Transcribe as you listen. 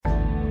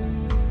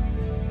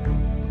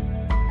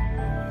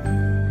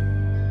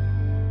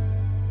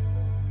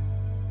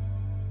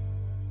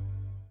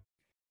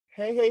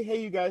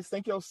Hey, you guys.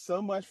 Thank y'all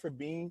so much for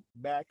being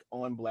back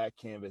on Black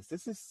Canvas.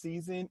 This is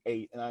season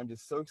 8, and I'm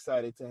just so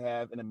excited to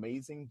have an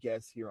amazing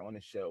guest here on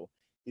the show.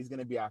 He's going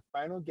to be our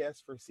final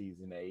guest for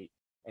season 8,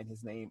 and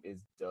his name is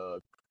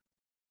Doug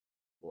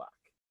Block.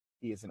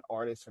 He is an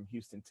artist from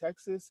Houston,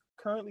 Texas,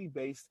 currently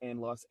based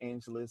in Los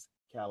Angeles,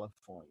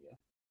 California.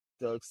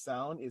 Doug's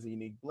sound is a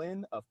unique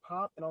blend of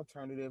pop and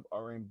alternative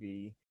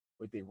R&B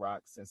with a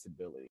rock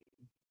sensibility.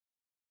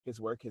 His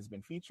work has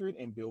been featured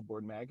in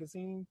Billboard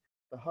magazine,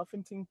 the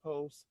Huffington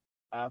Post,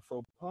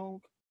 Afropunk,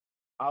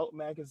 Out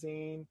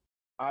magazine,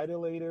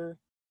 Idolator,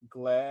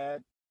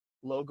 Glad,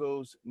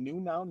 Logos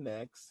New Now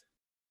Next,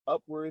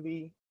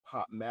 Upworthy,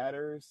 Pop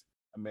Matters,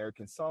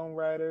 American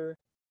Songwriter,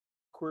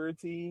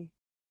 Queerty,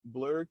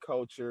 Blurred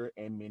Culture,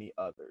 and many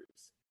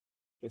others.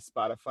 His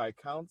Spotify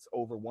counts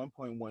over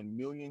 1.1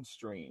 million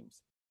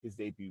streams. His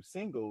debut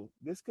single,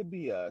 This Could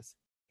Be Us,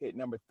 hit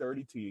number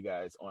 32, you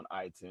guys, on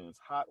iTunes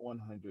Hot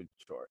 100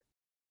 chart.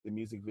 The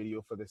music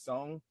video for the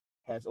song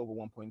has over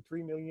 1.3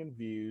 million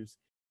views,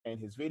 and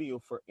his video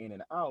for In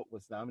and Out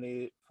was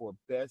nominated for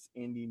Best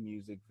Indie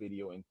Music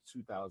Video in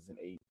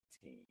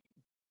 2018.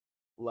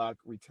 Locke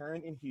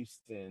returned in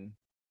Houston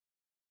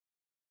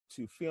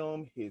to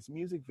film his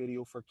music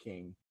video for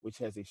King, which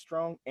has a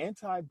strong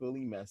anti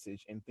bully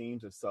message and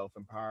themes of self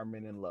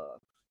empowerment and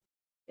love.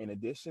 In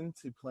addition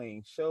to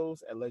playing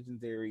shows at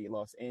legendary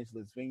Los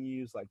Angeles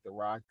venues like the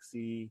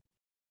Roxy,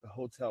 the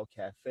Hotel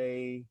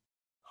Cafe,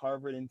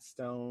 Harvard and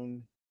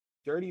Stone,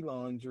 Dirty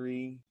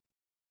Laundry,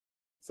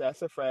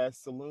 Sassafras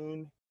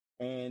Saloon,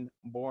 and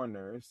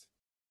Borners,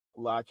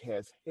 Locke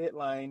has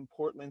headlined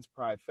Portland's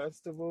Pride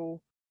Festival,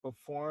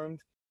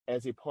 performed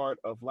as a part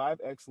of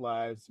Live X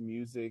Live's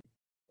Music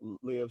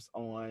Lives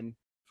On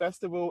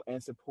Festival,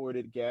 and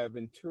supported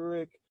Gavin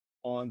Turek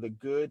on the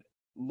Good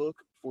Look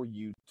for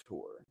You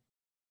tour.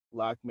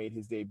 Locke made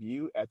his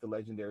debut at the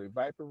legendary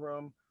Viper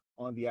Room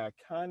on the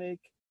iconic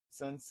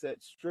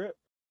Sunset Strip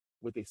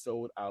with a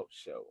sold out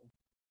show.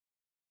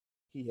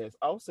 He has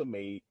also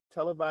made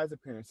televised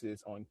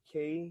appearances on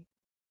KCAL,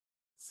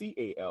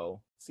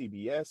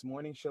 CBS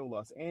Morning Show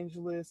Los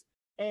Angeles,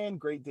 and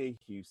Great Day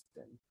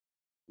Houston.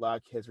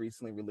 Locke has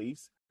recently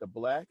released the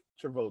Black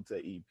Travolta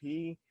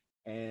EP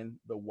and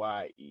the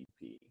Y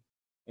EP,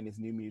 and his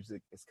new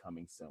music is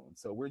coming soon.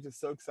 So we're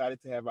just so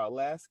excited to have our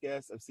last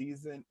guest of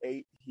season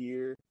 8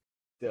 here,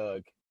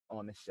 Doug,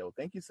 on the show.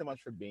 Thank you so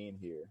much for being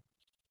here.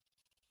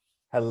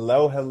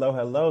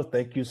 Hello.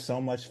 Thank you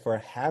so much for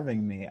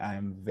having me.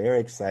 I'm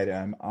very excited.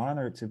 I'm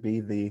honored to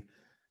be the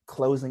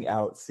closing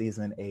out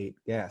season 8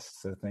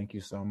 guest. So thank you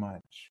so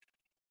much.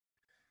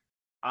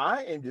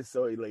 I am just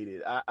so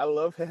elated. I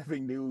love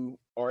having new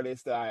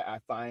artists that I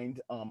find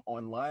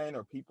online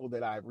or people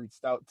that I've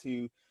reached out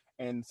to.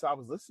 And so I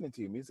was listening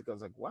to your music. I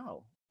was like,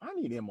 wow, I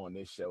need him on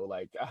this show.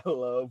 Like, I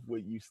love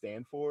what you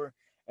stand for.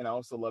 And I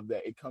also love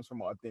that it comes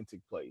from an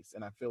authentic place.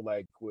 And I feel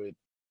like with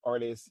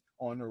artists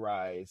on the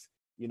rise,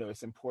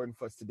 it's important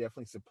for us to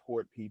definitely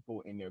support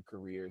people in their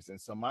careers. And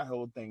so my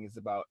whole thing is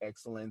about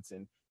excellence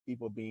and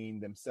people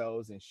being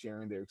themselves and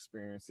sharing their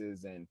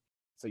experiences. And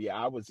so,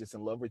 yeah, I was just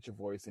in love with your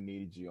voice and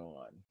needed you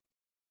on.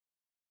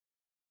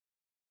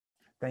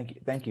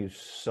 Thank you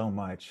so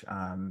much.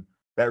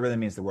 That really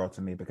means the world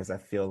to me because I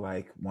feel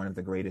like one of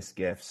the greatest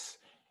gifts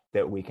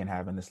that we can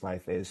have in this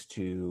life is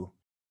to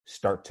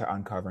start to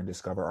uncover and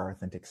discover our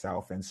authentic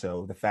self. And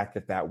so the fact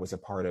that that was a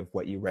part of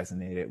what you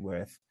resonated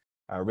with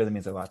really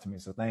means a lot to me.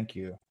 So thank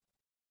you.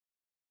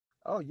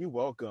 Oh, you're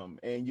welcome.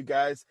 And you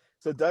guys,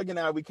 so Doug and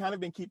I, we kind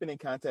of been keeping in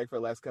contact for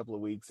the last couple of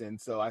weeks. And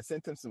so I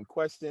sent him some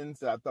questions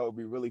that I thought would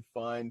be really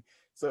fun.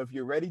 So if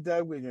you're ready,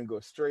 Doug, we're going to go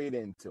straight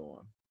into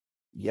them.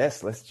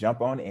 Yes, let's jump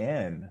on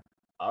in.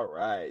 All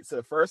right. So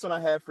the first one I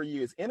have for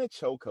you is In a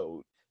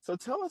Chokehold. So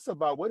tell us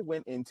about what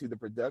went into the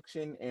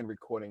production and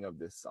recording of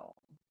this song.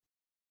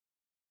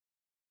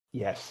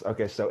 Yes.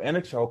 Okay. So In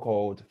a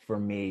Chokehold for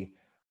me,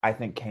 I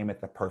think came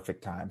at the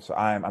perfect time. So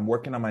I'm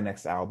working on my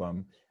next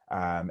album,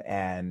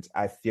 and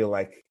I feel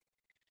like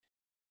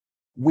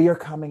we are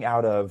coming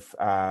out of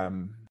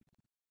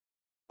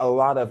a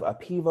lot of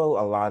upheaval,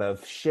 a lot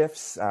of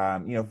shifts.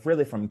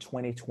 Really from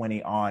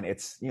 2020 on,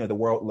 it's the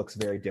world looks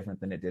very different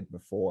than it did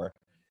before,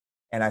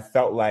 and I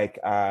felt like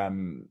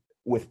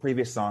with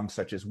previous songs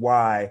such as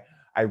Why,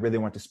 I really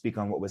want to speak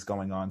on what was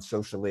going on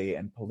socially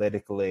and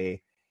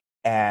politically.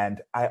 And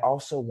I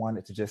also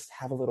wanted to just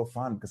have a little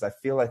fun because I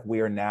feel like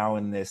we are now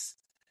in this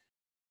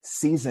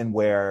season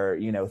where,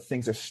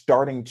 things are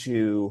starting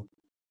to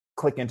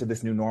click into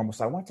this new normal.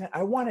 So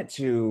I wanted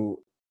to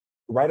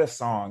write a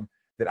song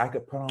that I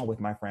could put on with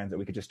my friends that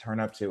we could just turn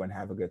up to and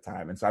have a good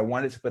time. And so I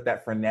wanted to put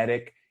that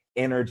frenetic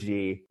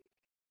energy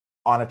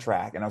on a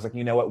track. And I was like,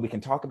 you know what, we can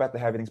talk about the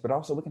heavy things, but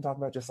also we can talk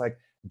about just like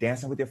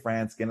dancing with your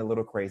friends, getting a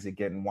little crazy,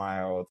 getting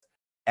wild.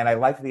 And I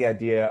like the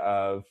idea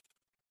of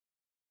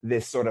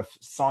this sort of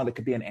song that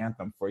could be an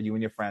anthem for you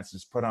and your friends to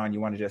just put on. You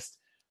want to just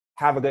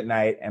have a good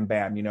night and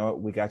bam,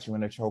 we got you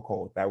in a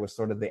chokehold. That was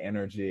sort of the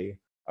energy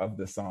of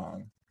the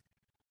song.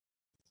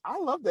 I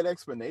love that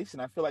explanation.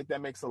 I feel like that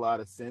makes a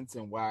lot of sense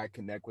and why I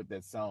connect with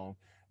that song.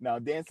 Now,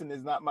 dancing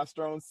is not my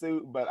strong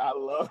suit, but I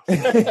love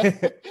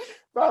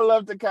but I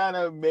love to kind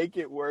of make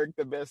it work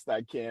the best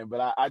I can.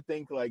 But I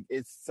think like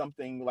it's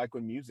something like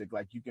with music,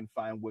 like you can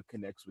find what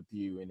connects with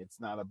you, and it's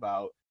not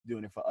about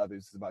doing it for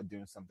others. It's about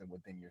doing something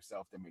within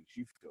yourself that makes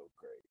you feel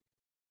great.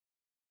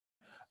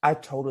 I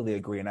totally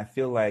agree. And I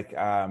feel like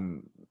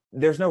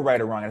there's no right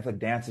or wrong. I feel like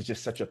dance is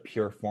just such a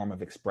pure form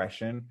of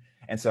expression.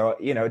 And so,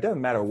 it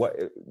doesn't matter what,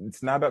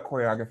 it's not about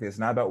choreography. It's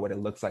not about what it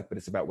looks like, but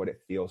it's about what it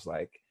feels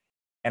like.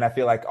 And I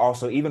feel like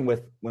also, even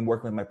when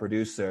working with my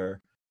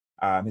producer,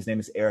 his name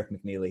is Eric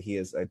McNeely. He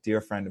is a dear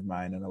friend of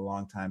mine and a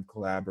longtime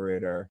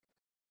collaborator.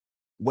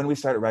 When we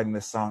started writing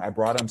this song, I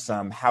brought him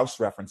some house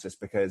references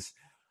because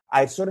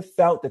I sort of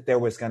felt that there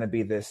was going to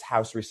be this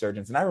house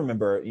resurgence. And I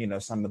remember,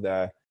 some of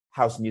the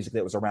house music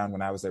that was around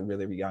when I was a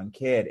really young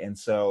kid. And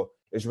so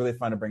it was really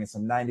fun to bring in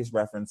some 90s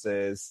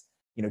references.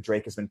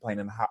 Drake has been playing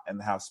in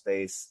the house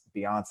space.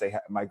 Beyonce,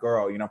 my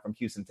girl, I'm from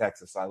Houston,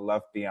 Texas, so I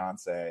love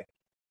Beyonce.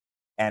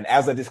 And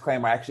as a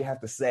disclaimer, I actually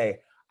have to say,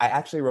 I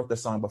actually wrote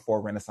this song before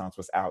Renaissance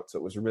was out. So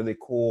it was really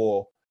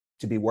cool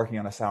to be working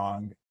on a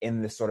song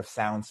in this sort of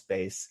sound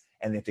space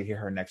and then to hear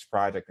her next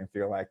project and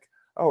feel like,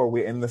 oh, are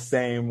we in the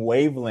same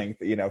wavelength?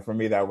 For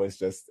me, that was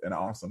just an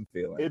awesome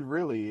feeling. It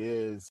really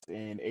is.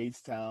 In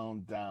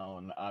H-Town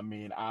Down. I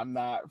mean, I'm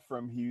not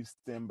from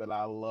Houston, but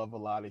I love a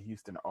lot of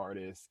Houston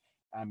artists.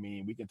 I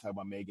mean, we can talk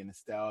about Megan Thee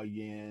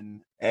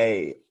Stallion.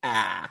 Hey,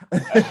 I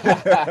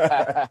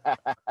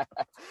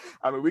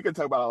mean, we can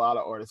talk about a lot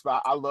of artists,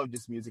 but I love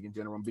just music in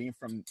general. Being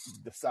from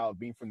the South,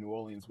 being from New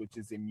Orleans, which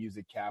is a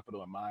music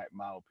capital, in my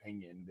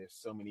opinion, there's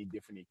so many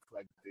different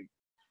eclectic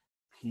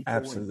people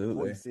absolutely. And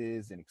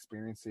voices and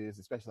experiences,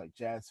 especially like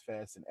Jazz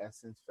Fest and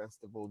Essence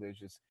Festival. There's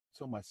just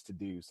so much to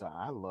do. So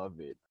I love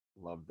it.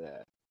 Love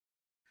that.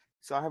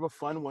 So I have a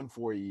fun one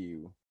for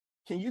you.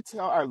 Can you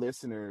tell our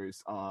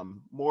listeners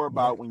more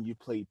about when you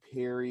played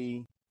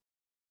Perry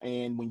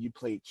and when you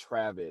played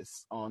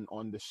Travis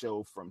on the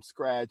show From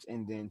Scratch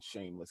and then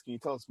Shameless? Can you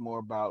tell us more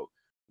about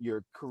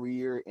your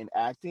career in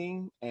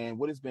acting and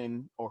what has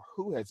been or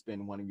who has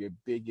been one of your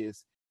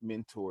biggest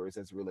mentors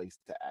as it relates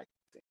to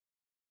acting?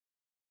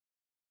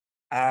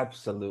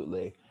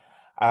 Absolutely.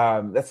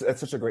 That's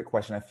such a great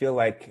question. I feel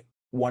like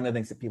one of the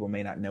things that people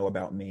may not know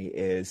about me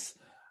is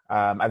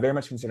I very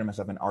much consider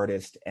myself an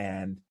artist,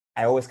 and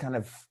I always kind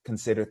of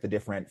consider the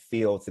different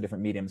fields, the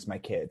different mediums, my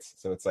kids.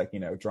 So it's like,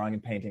 drawing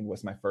and painting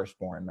was my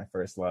firstborn, my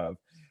first love.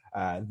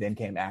 Then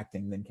came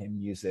acting, then came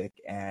music.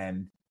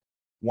 And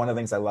one of the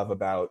things I love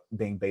about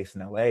being based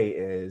in LA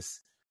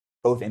is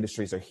both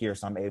industries are here.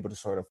 So I'm able to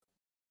sort of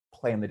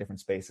play in the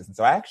different spaces. And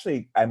so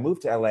I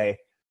moved to LA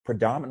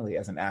predominantly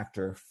as an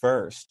actor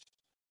first.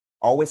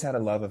 Always had a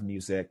love of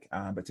music.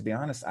 But to be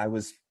honest, I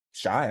was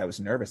shy. I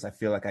was nervous. I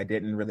feel like I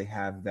didn't really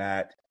have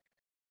that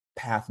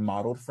path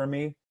modeled for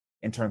me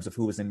in terms of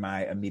who was in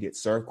my immediate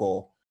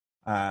circle.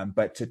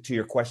 But to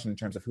your question, in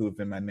terms of who have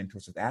been my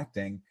mentors with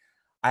acting,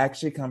 I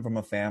actually come from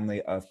a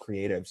family of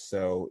creatives.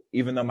 So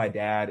even though my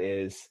dad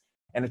is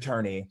an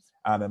attorney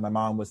and my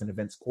mom was an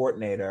events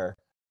coordinator,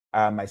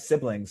 my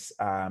siblings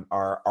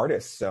are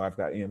artists. So I've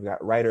got, we've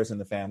got writers in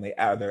the family,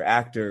 they're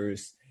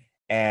actors.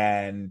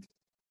 And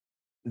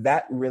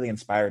that really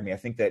inspired me. I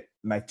think that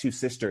my two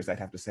sisters, I'd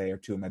have to say, are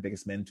two of my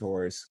biggest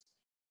mentors,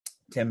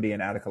 Timby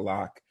and Attica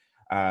Locke.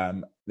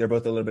 They're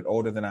both a little bit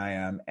older than I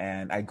am,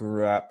 and I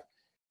grew up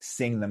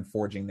seeing them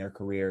forging their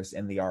careers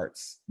in the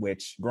arts,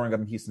 which growing up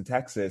in Houston,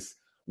 Texas,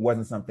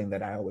 wasn't something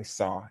that I always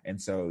saw.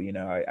 And so,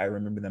 I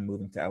remember them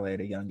moving to LA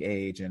at a young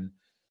age and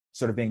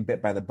sort of being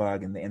bit by the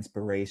bug and the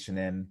inspiration.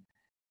 And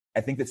I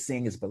think that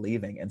seeing is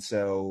believing. And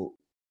so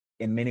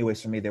in many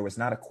ways for me, there was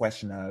not a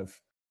question of,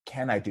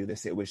 can I do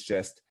this? It was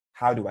just,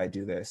 how do I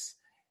do this?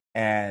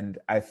 And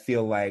I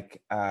feel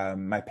like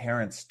my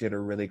parents did a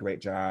really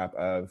great job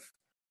of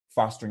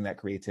fostering that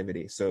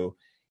creativity. So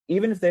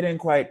even if they didn't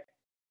quite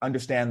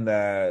understand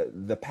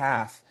the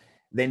path,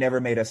 they never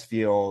made us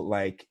feel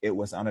like it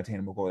was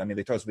unattainable goal. I mean,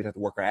 they told us we'd have to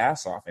work our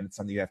ass off, and it's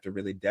something you have to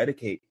really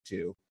dedicate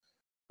to.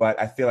 But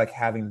I feel like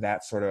having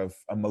that sort of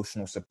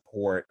emotional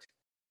support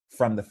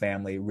from the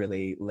family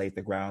really laid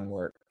the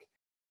groundwork.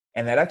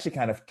 And that actually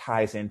kind of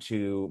ties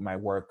into my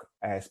work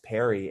as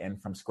Perry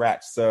and From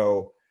Scratch.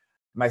 So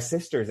my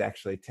sisters,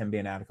 actually, Timby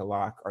and Attica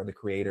Locke, are the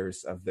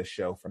creators of the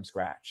show From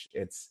Scratch.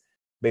 It's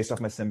based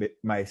off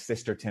my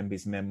sister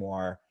Timby's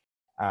memoir,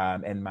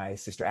 and my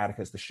sister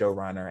Attica is the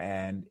showrunner.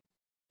 And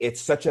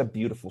it's such a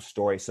beautiful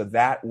story. So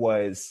that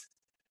was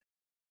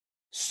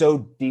so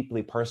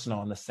deeply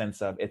personal in the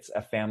sense of it's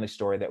a family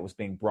story that was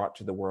being brought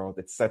to the world.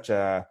 It's such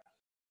a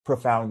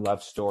profound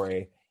love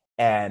story.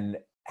 And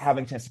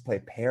having a chance to play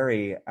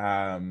Perry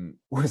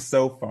was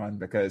so fun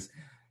because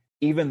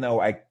even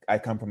though I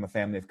come from a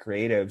family of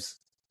creatives,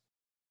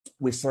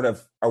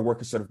 our work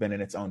has sort of been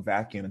in its own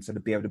vacuum. And so to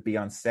be able to be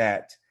on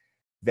set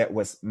that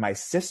was my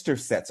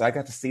sister's set. So I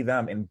got to see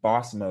them in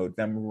boss mode,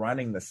 them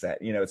running the set.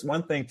 It's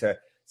one thing to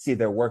see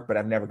their work, but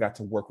I've never got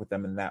to work with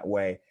them in that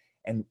way.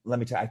 And let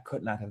me tell you, I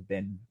could not have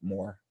been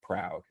more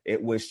proud.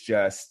 It was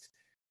just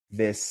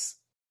this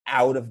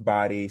out of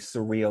body,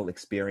 surreal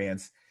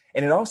experience.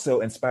 And it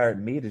also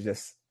inspired me to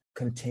just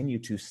continue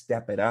to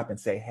step it up and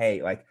say,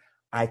 hey, like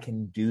I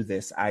can do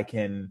this. I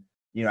can,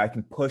 I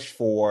can push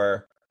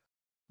for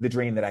the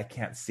dream that I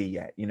can't see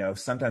yet.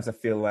 Sometimes I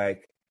feel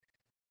like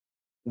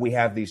we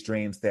have these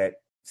dreams that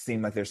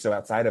seem like they're so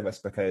outside of us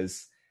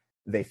because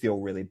they feel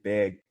really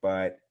big,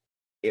 but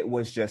it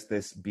was just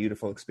this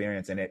beautiful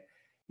experience. And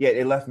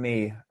it left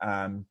me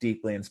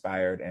deeply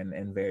inspired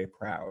and very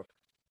proud.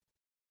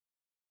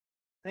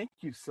 Thank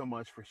you so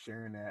much for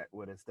sharing that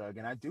with us, Doug.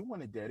 And I do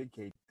want to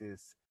dedicate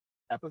this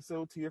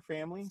episode to your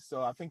family.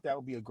 So I think that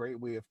would be a great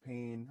way of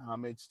paying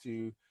homage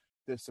to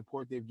the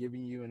support they've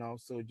given you and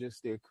also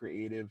just their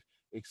creative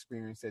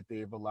experience that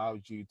they've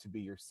allowed you to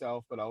be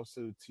yourself, but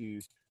also to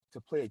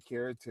play a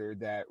character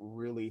that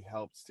really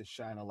helps to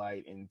shine a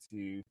light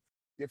into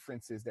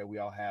differences that we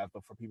all have,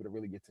 but for people to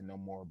really get to know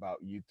more about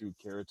you through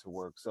character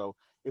work. So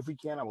if we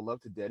can, I would love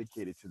to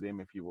dedicate it to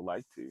them if you would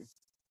like to.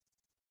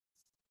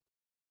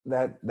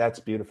 That's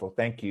beautiful.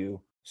 Thank you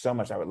so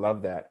much. I would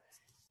love that.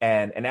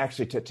 And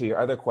actually, to your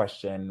other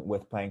question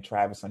with playing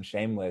Travis on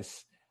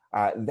Shameless,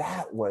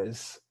 that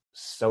was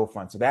so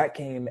fun. So that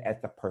came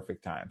at the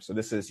perfect time. So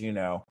this is,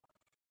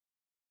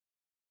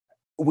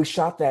 we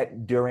shot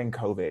that during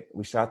COVID.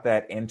 We shot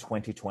that in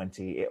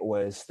 2020. It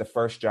was the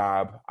first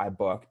job I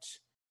booked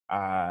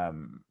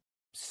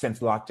since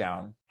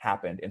lockdown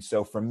happened. And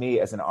so for me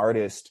as an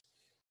artist,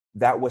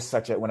 that was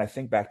when I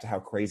think back to how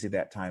crazy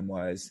that time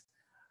was,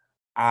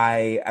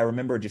 I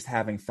remember just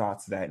having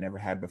thoughts that I never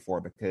had before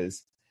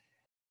because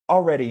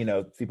already,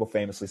 people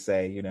famously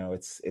say,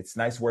 it's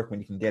nice work when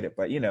you can get it,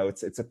 but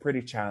it's a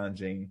pretty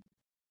challenging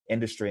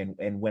industry.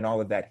 And when all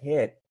of that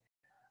hit,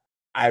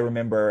 I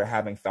remember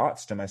having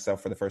thoughts to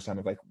myself for the first time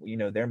of like,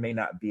 there may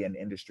not be an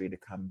industry to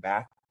come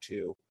back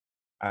to.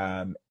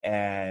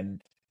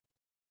 And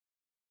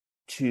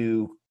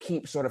to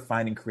keep sort of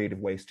finding creative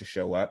ways to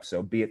show up.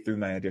 So be it through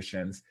my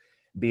auditions,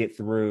 be it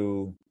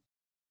through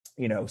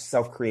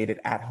self-created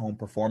at-home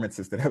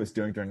performances that I was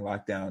doing during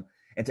lockdown,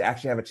 and to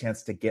actually have a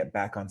chance to get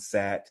back on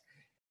set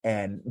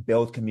and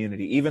build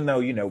community, even though,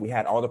 we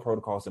had all the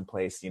protocols in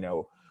place,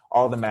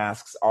 all the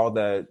masks, all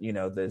the,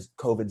 the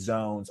COVID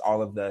zones,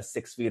 all of the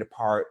 6 feet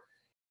apart,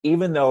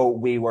 even though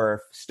we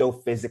were still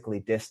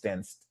physically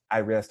distanced, I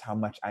realized how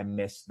much I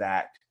missed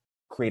that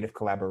creative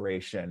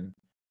collaboration.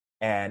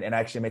 And I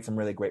actually made some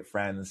really great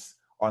friends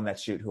on that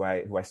shoot who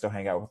I still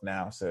hang out with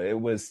now. So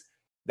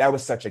that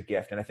was such a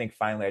gift. And I think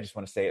finally, I just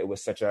want to say it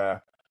was such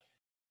a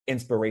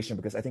inspiration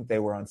because I think they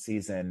were on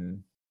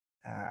season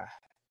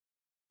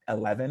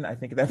 11, I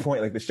think at that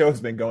point. Like the show has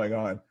been going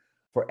on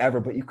forever,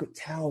 but you could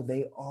tell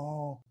they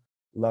all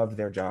loved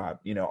their job.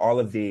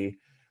 All of the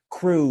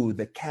crew,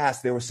 the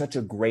cast, there was such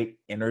a great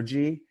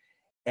energy.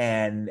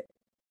 And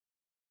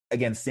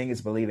again, seeing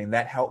is believing.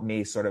 That helped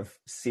me sort of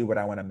see what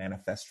I want to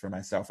manifest for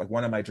myself. Like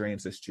one of my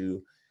dreams is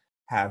to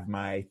have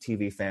my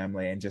TV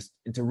family and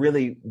to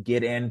really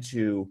get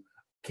into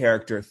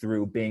character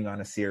through being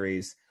on a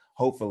series,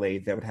 hopefully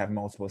that would have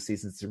multiple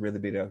seasons, to really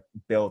be to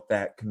build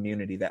that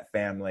community, that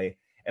family,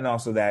 and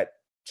also that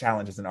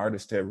challenge as an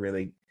artist to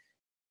really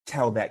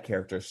tell that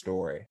character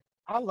story.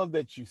 I love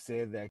that you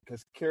said that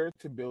because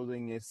character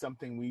building is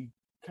something we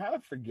kind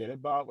of forget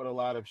about with a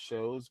lot of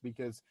shows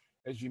because,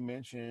 as you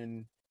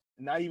mentioned,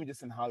 not even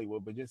just in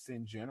Hollywood, but just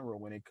in general,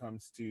 when it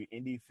comes to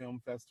indie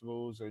film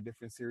festivals or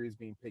different series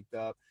being picked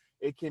up,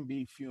 it can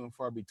be few and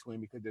far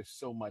between because there's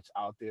so much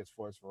out there as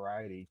far as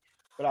variety.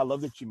 But I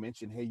love that you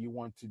mentioned, hey, you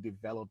want to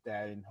develop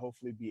that and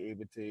hopefully be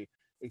able to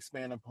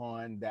expand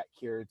upon that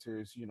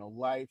character's,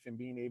 life and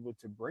being able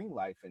to bring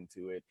life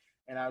into it.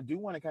 And I do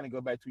want to kind of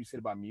go back to what you said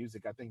about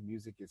music. I think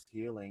music is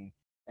healing.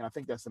 And I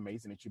think that's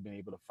amazing that you've been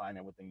able to find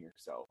that within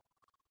yourself.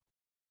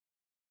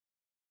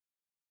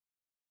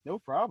 No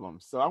problem.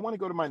 So I want to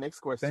go to my next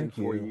question Thank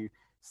for you. you.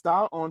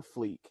 Style on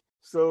fleek.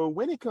 So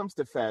when it comes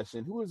to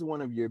fashion, who is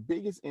one of your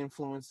biggest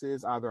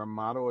influences, either a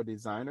model or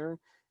designer?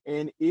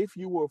 And if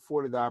you were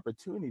afforded the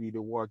opportunity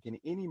to walk in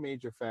any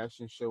major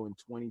fashion show in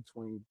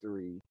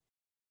 2023,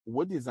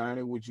 what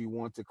designer would you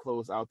want to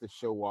close out the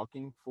show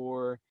walking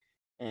for?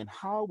 And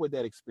how would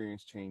that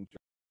experience change?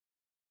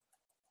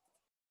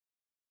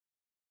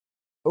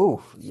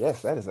 Oh,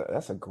 yes,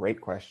 that's a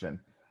great question.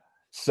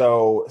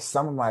 So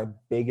some of my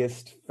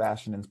biggest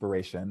fashion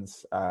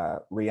inspirations,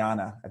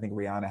 Rihanna. I think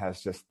Rihanna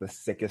has just the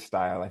sickest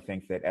style. I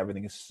think that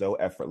everything is so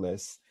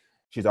effortless.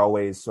 She's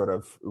always sort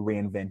of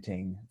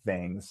reinventing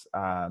things.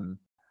 I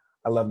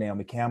love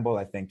Naomi Campbell.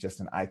 I think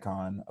just an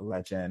icon, a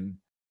legend.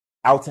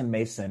 Alton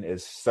Mason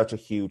is such a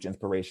huge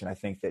inspiration. I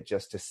think that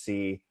just to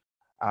see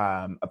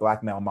a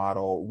Black male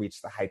model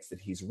reach the heights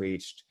that he's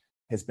reached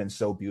has been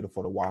so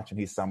beautiful to watch. And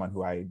he's someone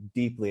who I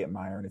deeply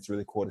admire. And it's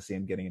really cool to see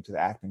him getting into the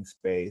acting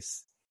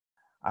space.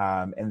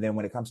 And then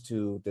when it comes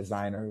to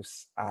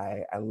designers,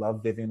 I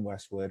love Vivienne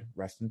Westwood,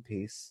 rest in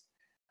peace.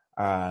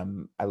 I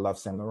love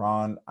Saint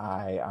Laurent.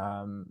 I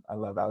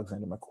love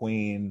Alexander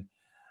McQueen.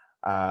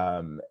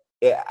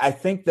 I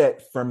think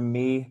that for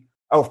me,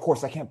 of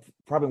course, I can't.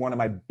 Probably one of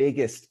my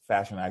biggest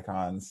fashion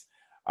icons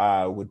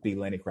would be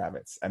Lenny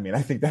Kravitz. I mean,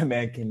 I think that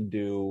man can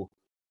do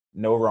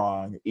no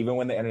wrong. Even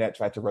when the internet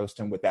tried to roast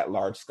him with that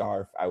large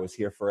scarf, I was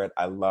here for it.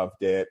 I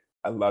loved it.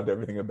 I loved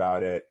everything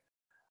about it.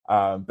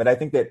 But I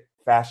think that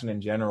fashion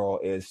in general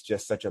is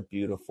just such a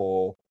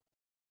beautiful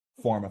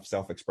form of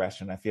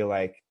self-expression. I feel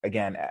like,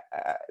 again,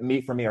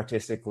 for me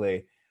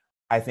artistically,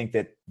 I think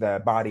that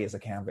the body is a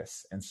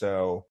canvas. And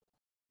so,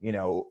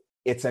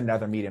 it's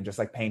another medium, just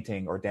like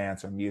painting or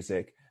dance or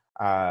music.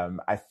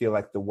 I feel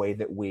like the way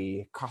that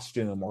we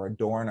costume or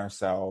adorn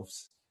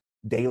ourselves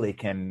daily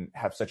can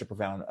have such a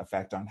profound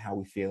effect on how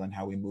we feel and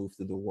how we move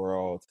through the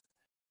world.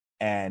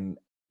 And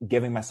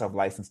giving myself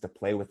license to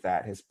play with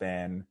that has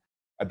been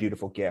a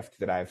beautiful gift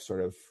that I've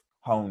sort of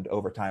honed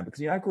over time.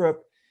 Because, I grew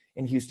up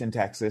in Houston,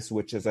 Texas,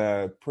 which is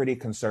a pretty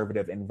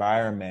conservative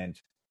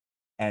environment.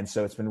 And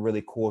so it's been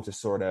really cool to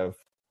sort of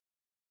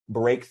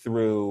break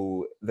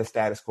through the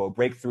status quo,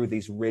 break through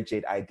these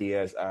rigid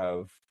ideas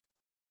of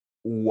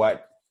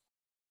what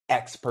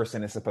X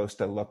person is supposed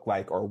to look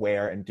like or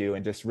wear and do,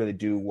 and just really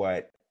do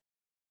what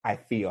I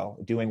feel.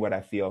 Doing what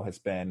I feel has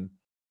been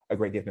a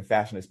great gift, and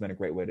fashion has been a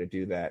great way to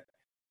do that.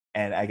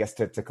 And I guess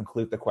to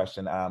conclude the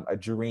question, a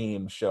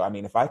dream show. I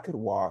mean, if I could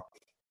walk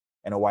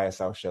in a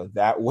YSL show,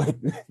 that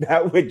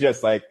would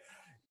just like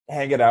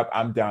hang it up.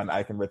 I'm done.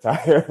 I can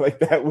retire. Like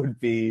that would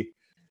be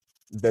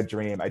the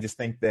dream. I just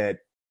think that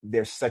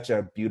there's such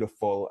a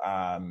beautiful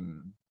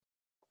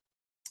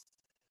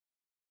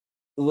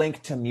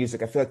link to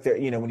music. I feel like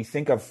when you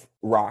think of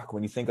rock,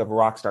 when you think of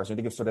rock stars, when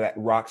you think of sort of that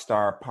rock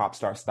star, pop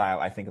star style,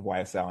 I think of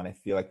YSL, and I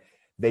feel like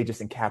they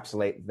just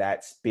encapsulate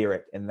that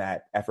spirit and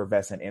that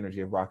effervescent energy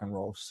of rock and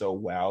roll so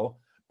well,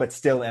 but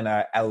still in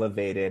a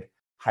elevated,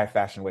 high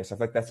fashion way. So I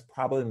feel like that's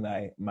probably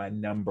my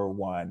number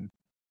one.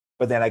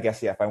 But then I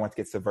guess, if I want to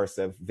get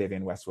subversive,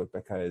 Vivienne Westwood,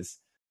 because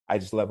I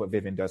just love what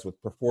Vivienne does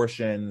with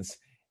proportions.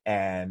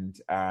 And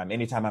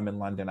anytime I'm in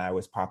London, I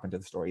always pop into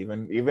the store,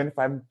 even if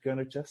I'm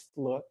gonna just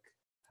look.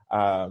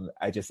 I'm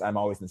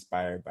always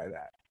inspired by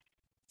that.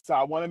 So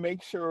I want to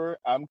make sure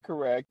I'm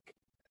correct,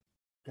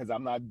 because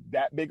I'm not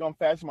that big on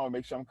fashion. I want to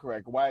make sure I'm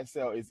correct.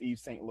 YSL is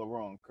Yves Saint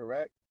Laurent,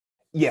 correct?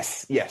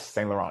 Yes,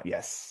 Saint Laurent,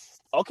 yes.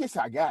 Okay,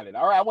 so I got it.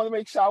 All right, I want to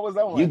make sure I was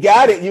on. You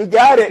got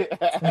it.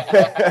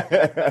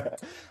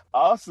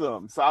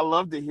 Awesome. So I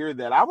love to hear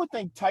that. I would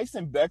think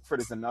Tyson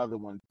Beckford is another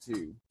one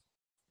too.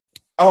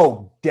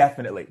 Oh,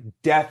 definitely,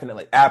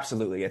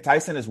 absolutely. Yeah,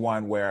 Tyson is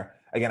one where,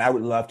 again, I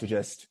would love to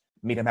just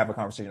meet him, have a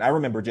conversation. I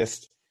remember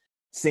just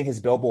seeing his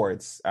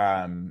billboards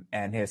and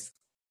his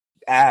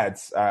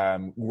ads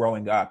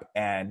growing up,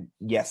 and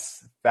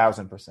yes,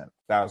 1,000%.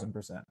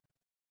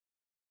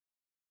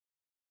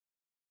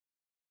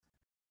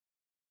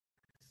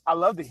 I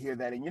love to hear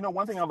that. And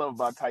one thing I love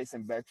about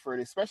Tyson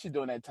Beckford, especially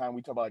during that time,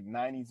 we talk about like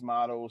 90s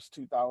models,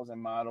 2000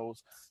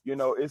 models,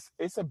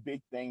 it's a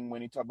big thing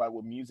when you talk about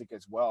with music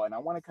as well. And I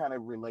want to kind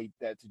of relate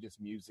that to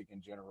just music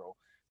in general.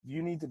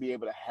 You need to be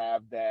able to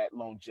have that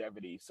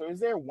longevity. So is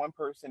there one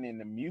person in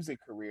the music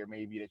career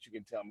maybe that you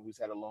can tell me who's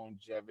had a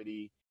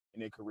longevity in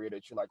their career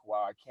that you're like,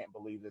 wow, I can't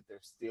believe that they're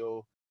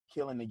still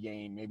killing the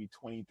game, maybe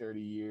 20, 30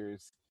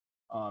 years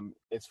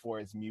as far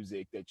as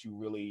music that you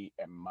really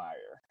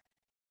admire?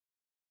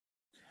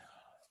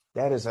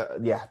 That's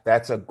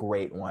a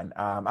great one.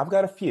 I've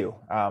got a few.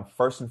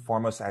 First and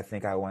foremost, I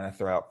think I want to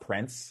throw out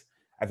Prince.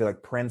 I feel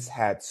like Prince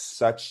had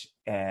such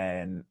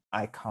an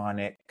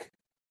iconic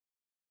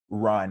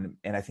run,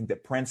 and I think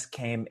that Prince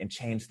came and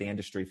changed the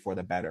industry for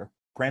the better.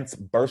 Prince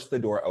burst the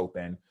door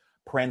open.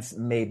 Prince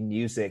made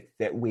music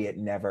that we had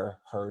never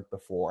heard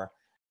before.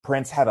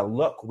 Prince had a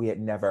look we had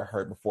never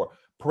heard before.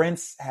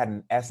 Prince had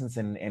an essence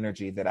and an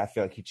energy that I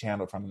feel like he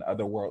channeled from an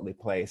otherworldly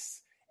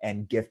place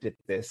and gifted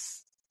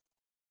this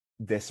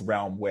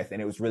realm with.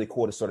 And it was really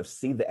cool to sort of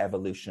see the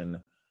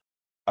evolution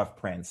of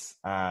Prince.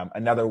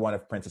 Another one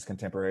of Prince's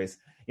contemporaries,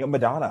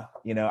 Madonna.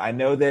 I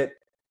know that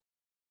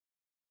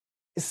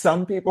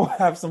some people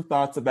have some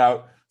thoughts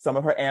about some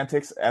of her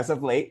antics as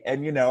of late,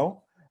 and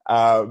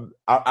I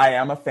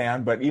am a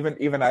fan, but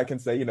even I can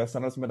say,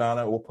 sometimes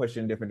Madonna will push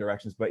in different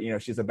directions. But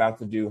she's about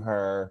to do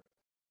her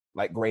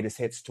like greatest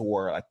hits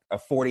tour, like a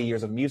 40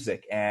 years of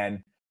music,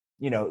 and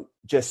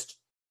just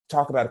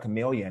talk about a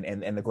chameleon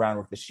and the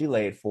groundwork that she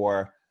laid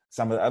for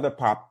some of the other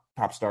pop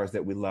stars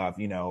that we love.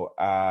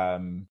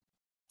 Rihanna,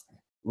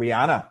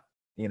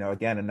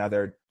 again,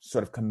 another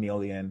sort of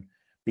chameleon.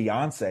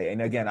 Beyonce,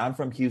 and again, I'm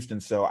from Houston,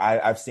 so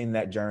I've seen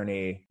that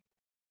journey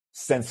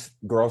since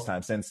Girls'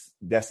 Time, since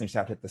Destiny's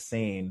Child hit the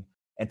scene,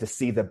 and to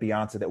see the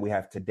Beyonce that we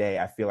have today,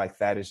 I feel like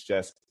that has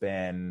just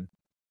been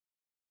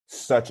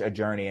such a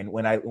journey. And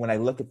when I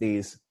look at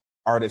these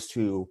artists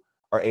who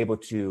are able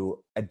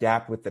to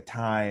adapt with the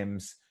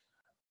times,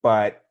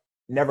 but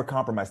never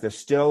compromise, they're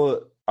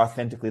still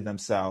authentically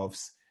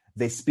themselves.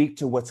 They speak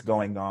to what's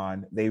going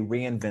on. They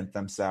reinvent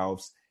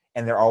themselves,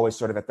 and they're always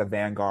sort of at the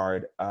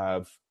vanguard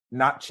of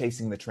not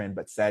chasing the trend,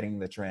 but setting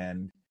the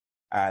trend.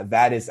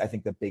 That is, I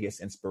think, the biggest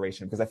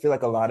inspiration, because I feel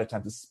like a lot of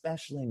times,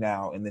 especially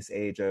now in this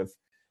age of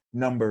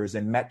numbers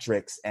and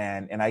metrics,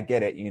 and I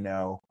get it,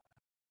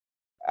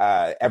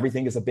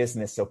 everything is a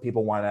business. So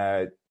people want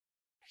to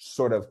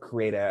sort of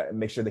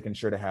make sure they can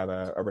have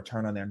a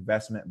return on their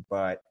investment.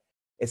 But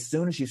as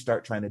soon as you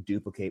start trying to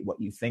duplicate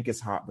what you think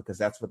is hot, because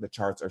that's what the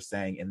charts are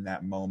saying in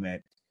that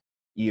moment,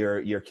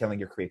 you're killing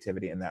your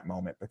creativity in that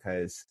moment.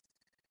 Because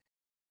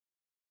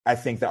I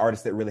think the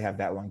artists that really have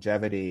that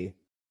longevity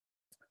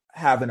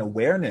have an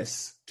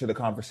awareness to the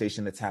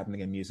conversation that's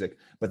happening in music,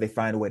 but they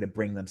find a way to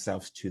bring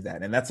themselves to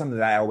that. And that's something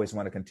that I always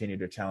want to continue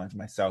to challenge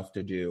myself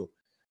to do.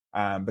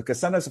 Because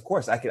sometimes, of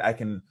course, I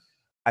can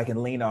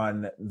lean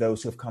on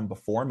those who have come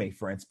before me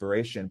for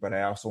inspiration, but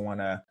I also want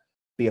to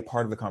be a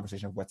part of the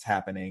conversation of what's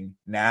happening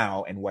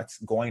now and what's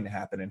going to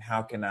happen, and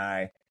how can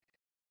I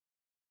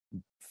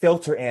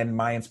filter in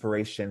my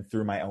inspiration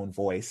through my own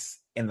voice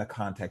in the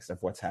context of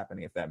what's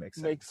happening, if that makes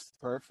sense. Makes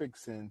perfect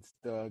sense,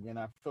 Doug. And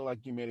I feel like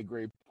you made a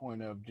great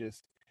point of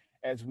just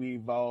as we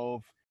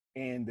evolve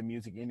in the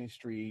music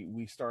industry,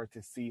 we start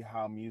to see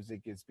how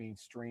music is being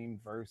streamed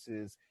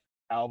versus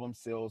album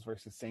sales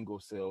versus single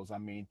sales. I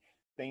mean,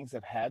 things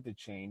have had to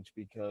change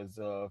because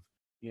of,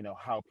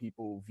 how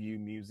people view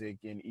music,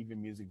 and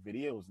even music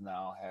videos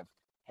now have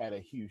had a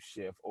huge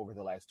shift over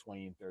the last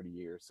 20 and 30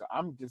 years. So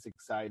I'm just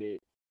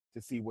excited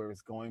to see where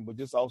it's going, but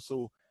just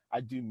also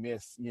I do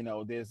miss,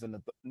 there's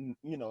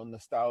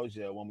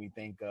nostalgia when we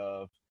think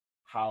of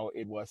how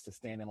it was to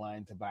stand in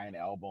line to buy an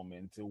album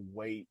and to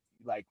wait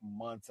like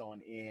months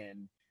on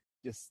end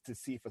just to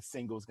see if a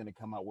single is going to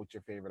come out with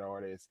your favorite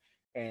artist.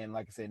 And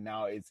like I said,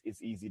 now it's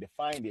easy to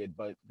find it,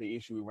 but the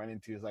issue we run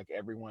into is like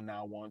everyone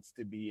now wants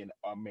to be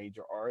a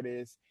major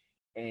artist,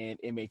 and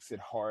it makes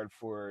it hard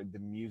for the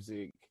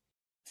music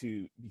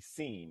to be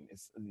seen.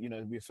 It's,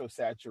 we're so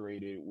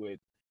saturated with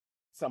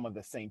some of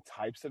the same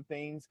types of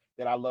things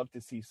that I love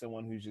to see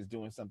someone who's just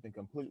doing something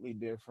completely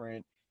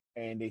different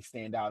and they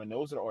stand out. And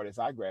those are the artists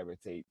I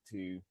gravitate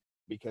to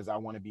because I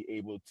want to be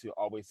able to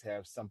always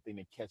have something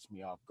to catch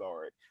me off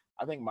guard.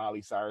 I think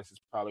Miley Cyrus is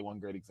probably one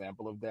great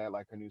example of that,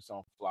 like her new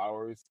song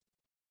Flowers.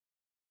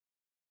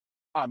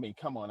 I mean,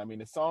 come on. I mean,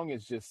 the song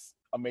is just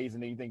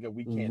amazing. And you think of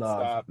We Can't Love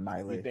Stop. You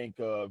Miley. think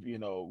of,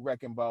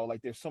 Wrecking Ball.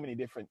 Like there's so many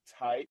different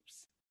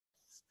types.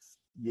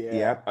 Yeah.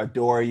 Yep.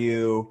 Adore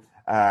You,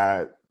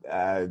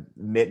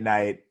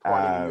 Midnight.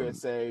 Party in the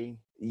USA.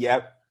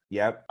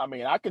 Yep. I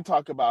mean, I can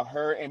talk about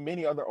her and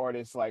many other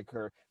artists like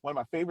her. One of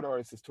my favorite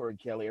artists is Tori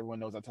Kelly. Everyone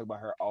knows I talk about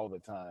her all the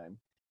time.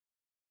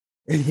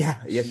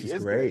 Yeah, She she's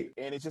is great.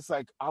 And it's just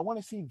like, I want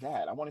to see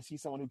that. I want to see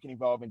someone who can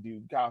evolve and do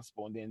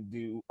gospel and then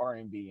do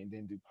R&B and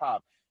then do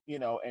pop,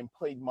 and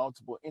play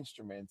multiple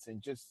instruments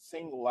and just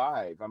sing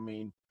live. I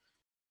mean,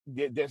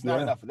 there's not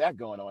Yeah. enough of that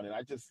going on. And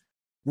I just,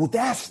 Well,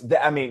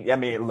 I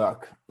mean,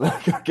 look,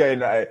 okay,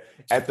 no,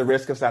 at the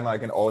risk of sounding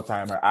like an old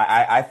timer,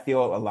 I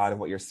feel a lot of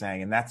what you're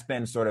saying. And that's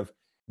been sort of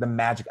the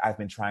magic I've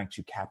been trying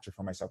to capture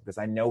for myself, because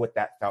I know what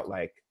that felt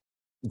like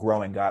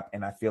growing up.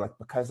 And I feel like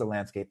because the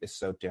landscape is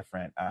so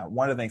different,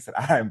 one of the things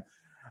that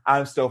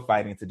I'm still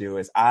fighting to do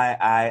is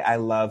I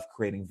love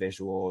creating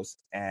visuals.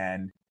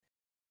 And,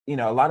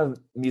 a lot of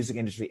music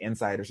industry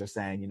insiders are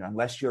saying,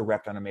 unless you're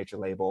repped on a major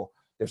label,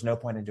 there's no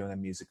point in doing a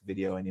music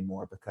video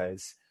anymore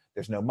because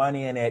there's no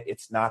money in it.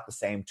 It's not the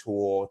same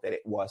tool that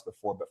it was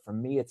before. But for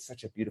me, it's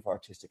such a beautiful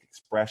artistic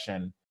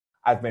expression.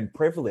 I've been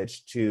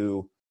privileged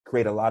to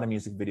create a lot of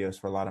music videos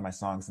for a lot of my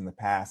songs in the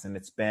past.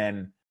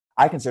 And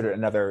I consider it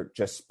another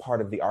just part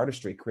of the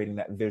artistry, creating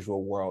that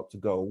visual world to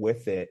go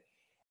with it.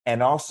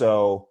 And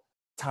also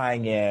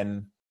tying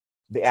in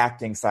the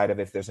acting side of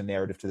it, if there's a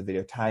narrative to the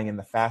video, tying in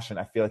the fashion.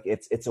 I feel like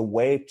it's a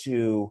way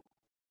to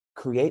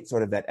create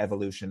sort of that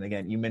evolution.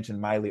 Again, you mentioned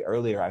Miley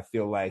earlier. I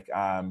feel like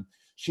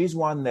she's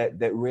one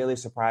that really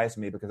surprised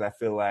me, because I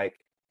feel like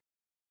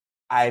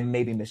I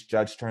maybe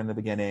misjudged her in the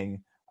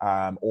beginning,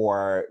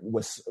 or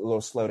was a little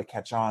slow to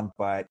catch on.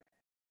 But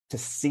to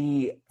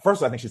see, first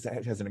of all, I think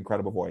she has an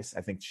incredible voice.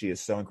 I think she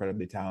is so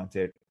incredibly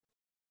talented.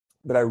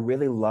 But I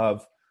really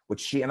love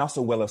what she, and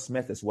also Willow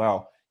Smith as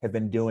well, have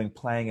been doing,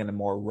 playing in a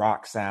more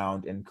rock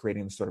sound and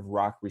creating sort of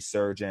rock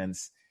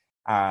resurgence.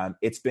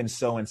 It's been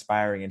so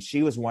inspiring. And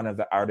she was one of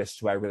the artists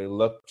who I really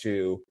looked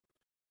to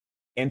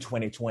in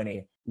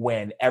 2020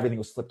 when everything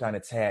was flipped on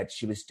its head.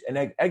 She was,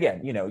 and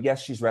again,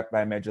 yes, she's repped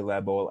by a major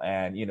label,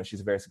 and,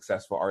 she's a very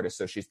successful artist.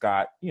 So she's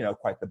got,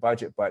 quite the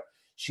budget, but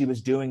she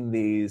was doing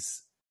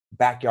these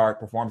backyard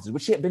performances,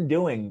 which she had been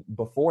doing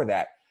before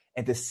that.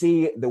 And to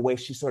see the way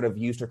she sort of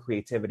used her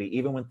creativity,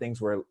 even when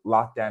things were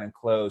locked down and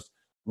closed,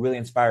 really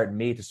inspired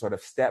me to sort of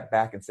step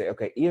back and say,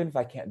 okay, even if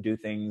I can't do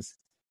things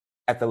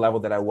at the level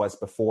that I was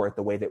before, at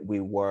the way that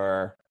we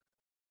were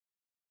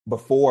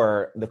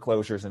before the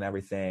closures and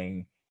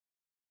everything,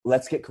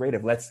 let's get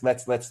creative. Let's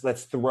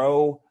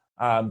throw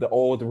the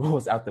old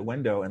rules out the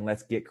window and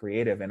let's get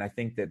creative. And I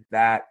think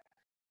that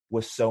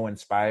was so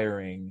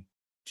inspiring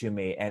to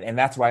me. And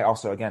that's why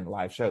also, again,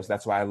 live shows.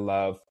 That's why I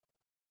love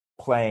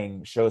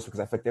playing shows, because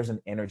I feel like there's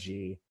an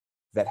energy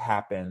that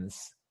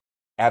happens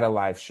at a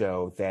live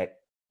show that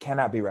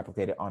cannot be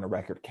replicated on a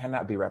record,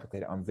 cannot be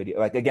replicated on video.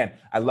 Like, again,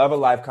 I love a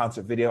live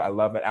concert video. I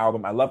love an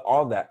album. I love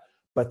all that.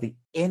 But the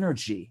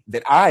energy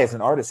that I, as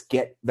an artist,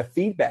 get, the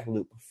feedback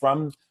loop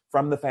from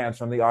the fans,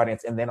 from the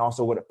audience, and then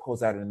also what it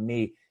pulls out in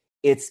me,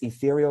 it's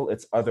ethereal,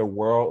 it's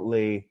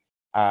otherworldly.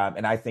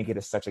 And I think it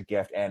is such a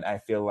gift. And I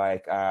feel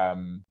like,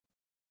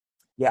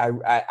 yeah,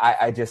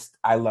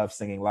 I love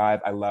singing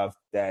live. I love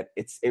that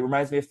it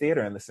reminds me of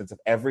theater in the sense of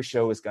every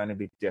show is going to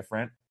be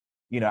different.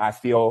 I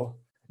feel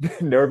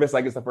nervous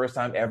like it's the first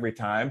time every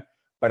time,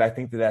 but I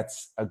think that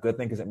that's a good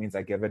thing because it means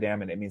I give a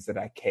damn and it means that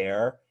I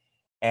care.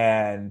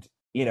 And,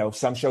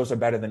 some shows are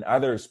better than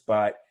others,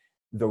 but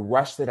the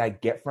rush that I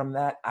get from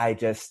that,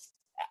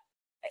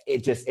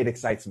 it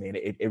excites me. And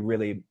it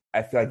really,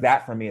 I feel like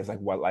that for me is like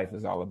what life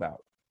is all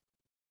about.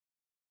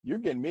 You're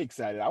getting me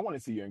excited. I want to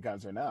see you in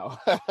concert now.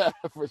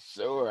 For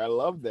sure. I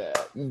love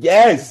that.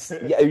 Yes.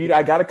 Yeah,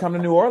 I got to come to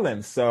New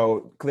Orleans.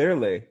 So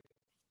clearly.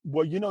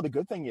 Well, the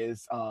good thing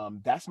is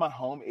that's my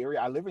home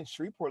area. I live in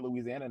Shreveport,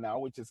 Louisiana now,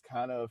 which is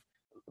kind of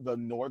the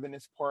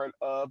northernest part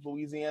of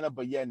Louisiana.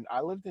 But yeah,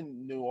 I lived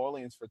in New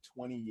Orleans for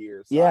 20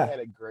 years. So I Yeah. had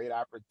a great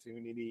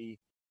opportunity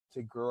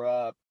to grow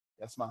up.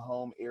 That's my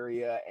home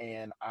area.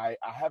 And I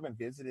haven't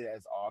visited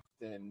as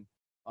often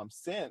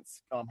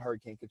since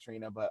Hurricane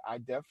Katrina, but I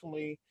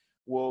definitely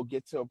will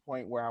get to a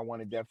point where I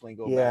want to definitely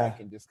go Yeah. back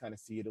and just kind of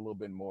see it a little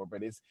bit more.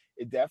 But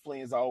it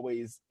definitely is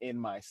always in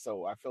my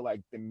soul. I feel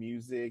like the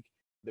music,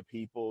 the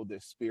people, the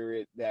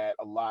spirit that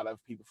a lot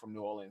of people from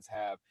New Orleans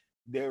have.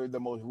 They're the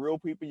most real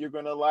people you're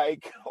gonna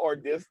like or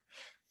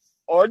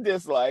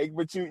dislike.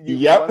 But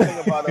Yep. one thing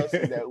about us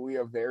is that we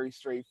are very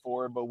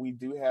straightforward, but we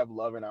do have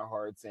love in our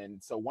hearts.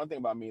 And so one thing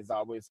about me is I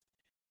always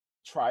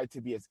try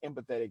to be as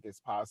empathetic as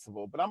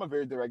possible. But I'm a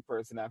very direct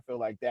person. I feel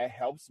like that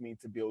helps me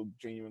to build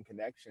genuine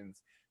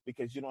connections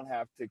because you don't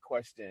have to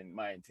question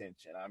my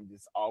intention. I'm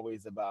just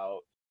always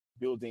about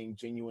building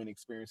genuine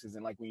experiences.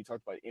 And like when you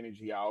talk about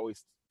energy, I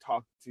always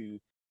talk to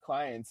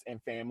clients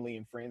and family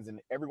and friends and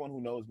everyone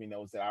who knows me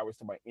knows that I always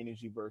talk about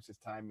energy versus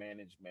time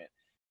management.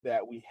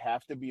 That we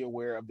have to be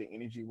aware of the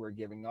energy we're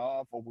giving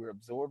off or we're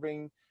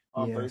absorbing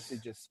versus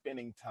Yes. just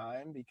spending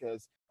time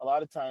because a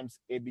lot of times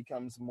it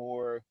becomes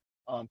more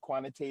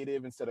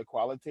quantitative instead of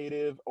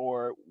qualitative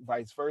or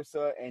vice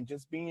versa, and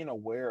just being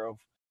aware of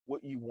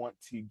what you want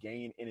to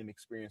gain in an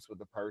experience with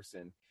a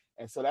person.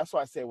 And so that's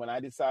why I said when I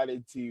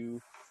decided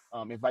to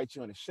invite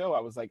you on the show,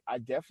 I was like, I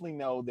definitely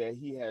know that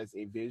he has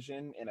a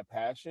vision and a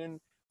passion,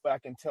 but I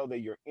can tell that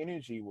your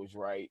energy was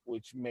right,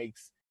 which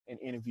makes an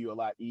interview a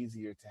lot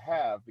easier to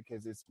have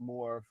because it's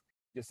more of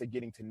just a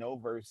getting to know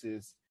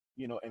versus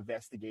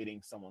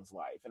investigating someone's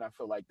life. And I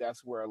feel like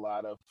that's where a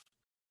lot of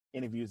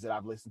interviews that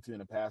I've listened to in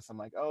the past, I'm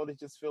like, oh, this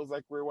just feels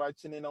like we're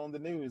watching it on the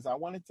news. I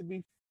want it to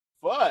be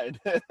fun.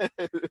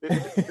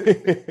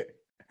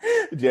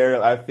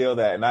 Jared, I feel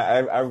that, and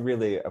I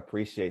really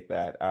appreciate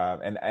that.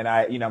 And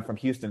I, I'm from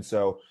Houston,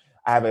 so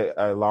I have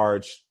a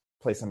large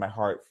place in my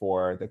heart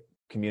for the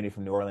community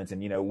from New Orleans,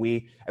 and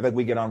I think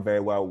we get on very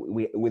well.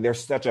 We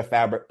there's such a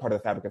part of the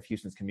fabric of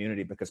Houston's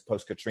community because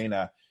post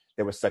Katrina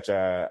there was such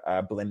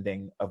a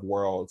blending of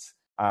worlds.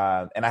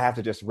 And I have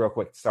to just real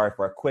quick, sorry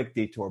for a quick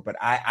detour, but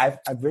I've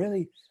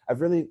really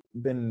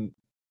been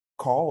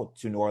called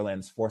to New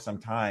Orleans for some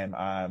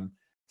time,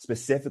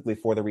 specifically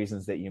for the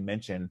reasons that you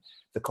mentioned: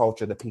 the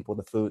culture, the people,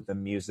 the food, the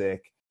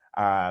music.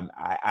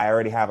 I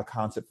already have a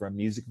concept for a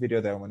music video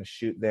that I want to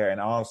shoot there,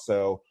 and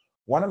also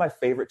one of my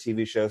favorite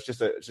TV shows.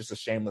 Just a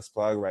shameless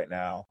plug right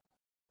now.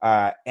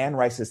 Anne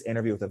Rice's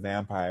Interview with a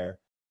Vampire,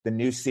 the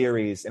new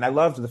series, and I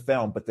loved the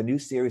film, but the new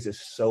series is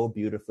so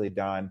beautifully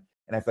done,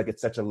 and I feel like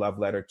it's such a love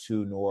letter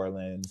to New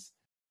Orleans.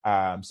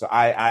 So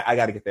I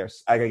got to get there.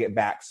 I got to get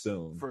back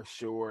soon. For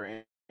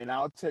sure. And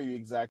I'll tell you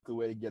exactly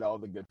where to get all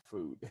the good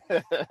food.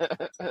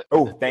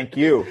 Oh, thank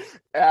you.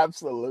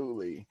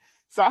 Absolutely.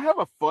 So I have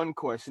a fun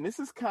question. This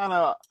is kind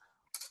of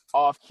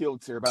off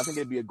kilter, but I think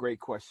it'd be a great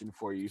question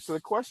for you. So the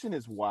question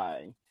is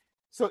why?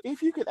 So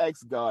if you could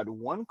ask God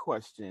one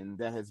question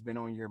that has been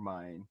on your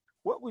mind,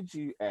 what would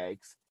you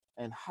ask?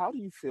 And how do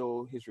you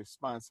feel his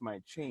response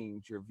might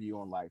change your view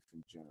on life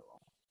in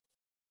general?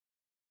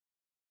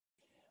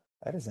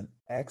 That is an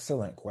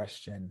excellent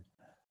question.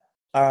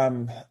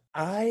 Um,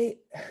 I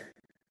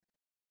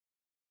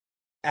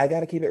I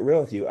got to keep it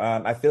real with you.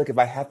 I feel like if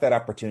I had that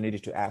opportunity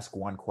to ask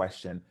one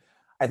question,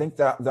 I think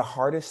the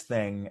hardest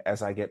thing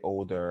as I get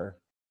older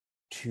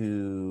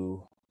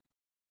to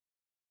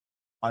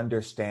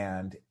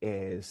understand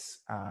is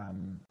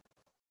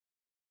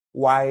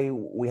why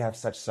we have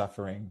such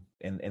suffering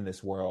in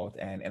this world.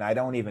 And I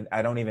don't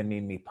even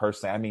mean me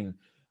personally.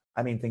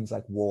 I mean things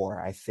like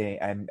war. I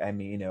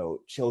mean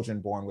children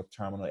born with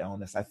terminal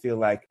illness. I feel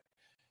like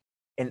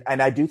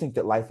and I do think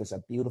that life is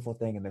a beautiful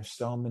thing, and there's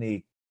so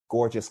many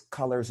gorgeous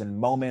colors and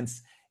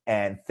moments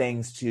and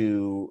things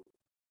to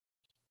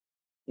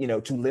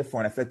live for.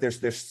 And I feel like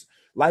there's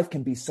life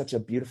can be such a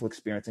beautiful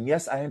experience. And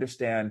yes, I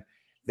understand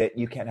that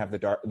you can't have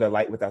the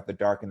light without the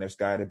dark, and there's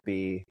got to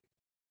be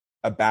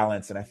a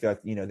balance. And I feel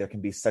like there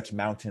can be such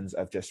mountains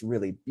of just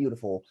really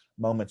beautiful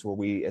moments where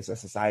we as a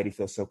society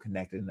feel so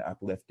connected and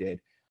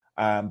uplifted.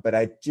 But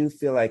I do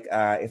feel like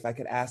if I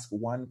could ask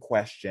one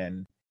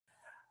question,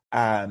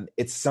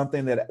 it's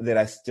something that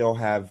I still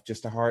have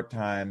just a hard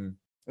time.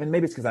 And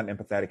maybe it's because I'm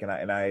empathetic,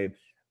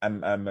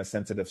 and, I'm a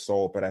sensitive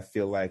soul, but I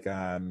feel like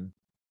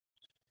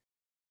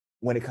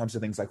when it comes to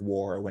things like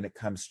war, when it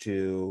comes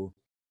to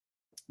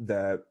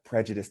the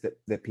prejudice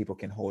that people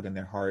can hold in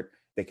their heart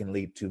that can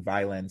lead to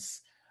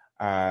violence.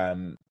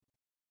 I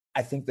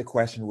think the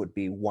question would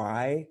be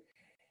why?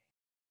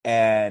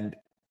 And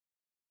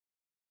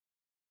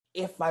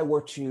if I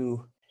were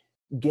to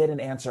get an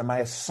answer, my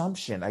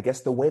assumption, I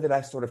guess the way that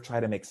I sort of try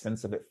to make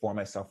sense of it for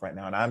myself right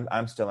now, and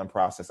I'm still in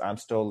process, I'm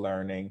still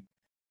learning.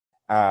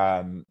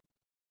 I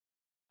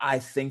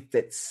think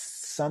that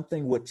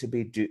something would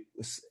be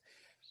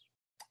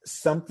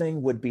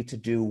to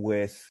do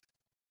with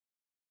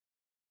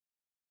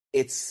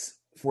it's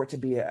for it to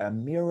be a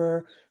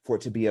mirror, for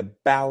it to be a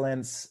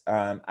balance.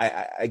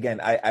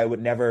 I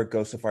would never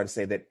go so far to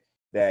say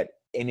that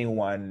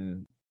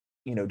anyone,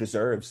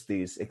 deserves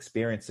these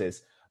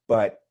experiences,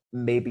 but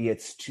maybe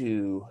it's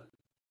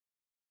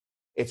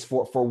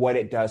for what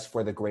it does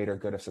for the greater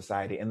good of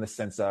society, in the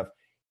sense of,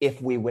 if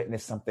we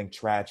witness something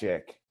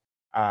tragic,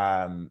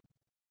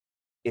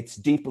 it's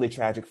deeply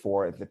tragic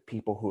for the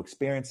people who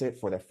experience it,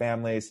 for their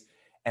families.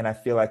 And I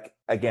feel like,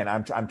 again,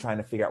 I'm trying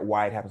to figure out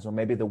why it happens. Or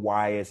maybe the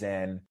why is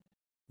in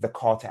the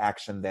call to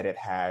action that it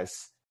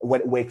has,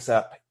 what it wakes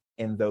up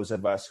in those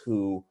of us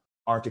who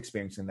aren't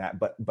experiencing that,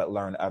 but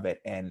learn of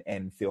it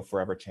and feel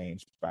forever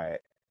changed by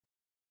it.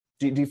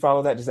 Do you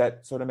follow that? Does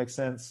that sort of make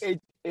sense?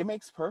 It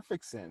makes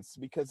perfect sense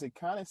because it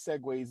kind of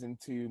segues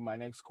into my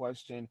next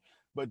question,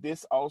 but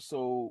this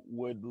also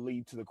would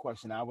lead to the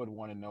question I would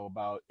want to know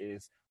about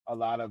is a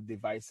lot of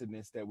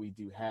divisiveness that we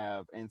do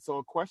have. And so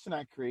a question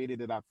I created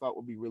that I thought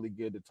would be really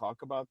good to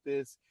talk about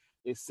this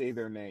is say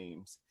their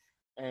names.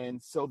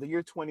 And so the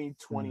year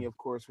 2020, Mm. of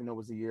course, we know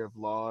was a year of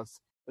loss,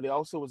 but it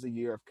also was a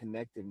year of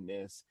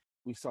connectiveness.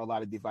 We saw a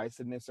lot of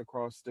divisiveness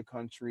across the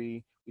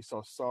country. We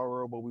saw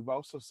sorrow, but we've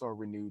also saw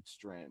renewed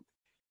strength.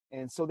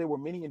 And so there were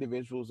many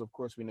individuals, of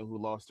course, we know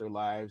who lost their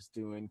lives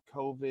during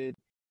COVID.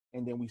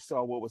 And then we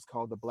saw what was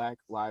called the Black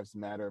Lives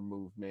Matter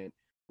movement,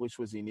 which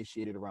was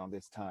initiated around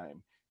this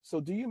time. So,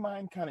 do you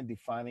mind kind of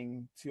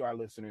defining to our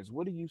listeners,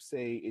 what do you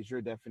say is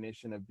your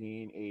definition of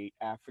being a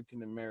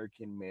African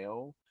American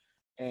male?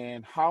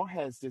 And how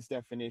has this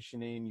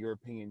definition, in your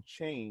opinion,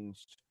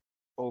 changed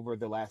over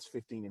the last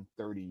 15 and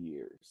 30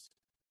 years?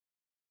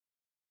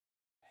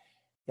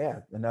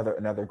 Yeah,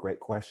 another great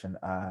question.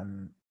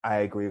 I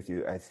agree with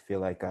you. I feel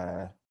like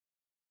the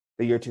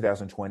year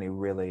 2020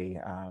 really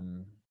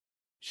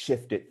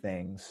shifted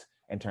things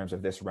in terms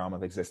of this realm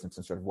of existence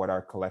and sort of what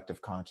our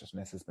collective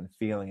consciousness has been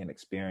feeling and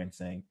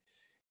experiencing,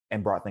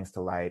 and brought things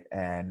to light.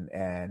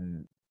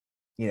 And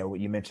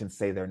you mentioned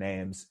say their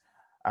names.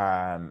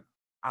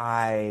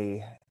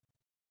 I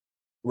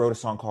wrote a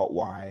song called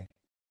 "Why"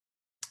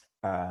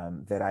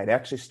 that I'd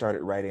actually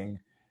started writing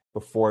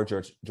before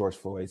George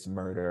Floyd's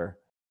murder,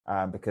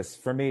 because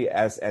for me,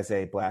 as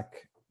a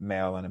Black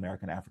male and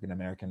African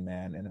American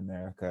man in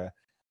America,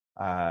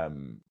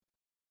 um,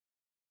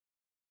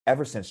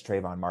 ever since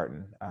Trayvon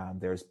Martin,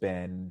 there's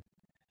been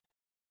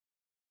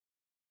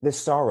this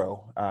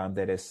sorrow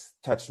that has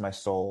touched my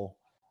soul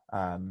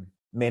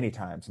many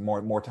times,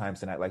 more times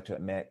than I'd like to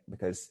admit,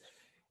 because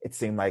it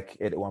seemed like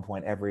at one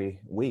point every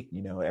week,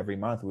 every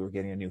month, we were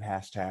getting a new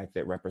hashtag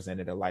that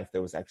represented a life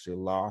that was actually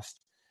lost.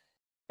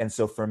 And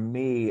so for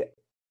me,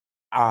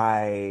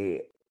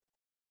 I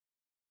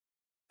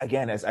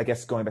again, as I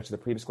guess going back to the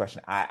previous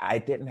question, I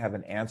didn't have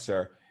an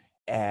answer,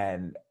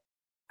 and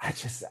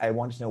I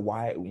wanted to know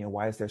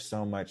why is there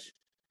so much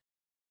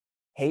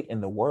hate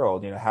in the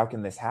world? How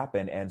can this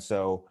happen? And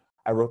so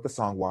I wrote the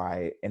song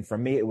 "Why," and for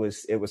me, it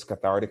was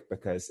cathartic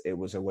because it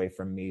was a way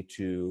for me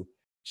to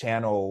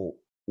channel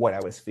what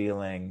I was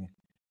feeling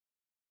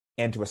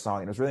into a song.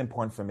 And it was really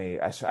important for me.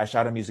 I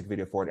shot a music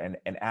video for it,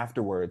 and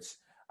afterwards,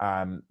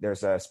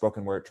 there's a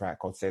spoken word track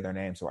called "Say Their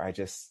Names," where I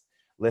just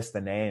list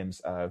the names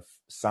of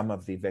some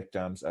of the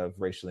victims of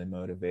racially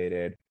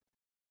motivated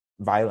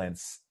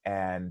violence.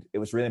 And it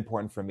was really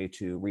important for me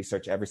to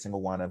research every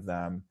single one of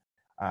them.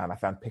 I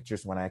found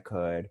pictures when I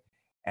could.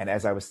 And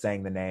as I was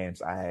saying the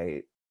names,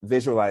 I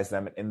visualized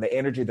them. And the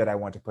energy that I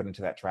wanted to put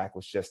into that track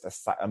was just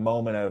a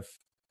moment of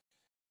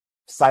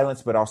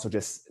silence, but also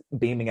just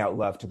beaming out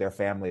love to their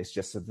families,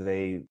 just so that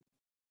they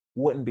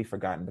wouldn't be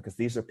forgotten, because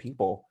these are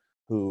people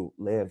who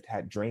lived,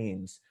 had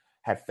dreams,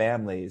 had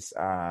families,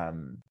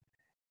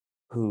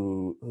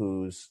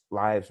 whose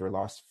lives were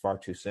lost far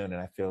too soon.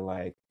 And I feel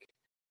like,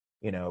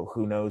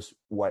 who knows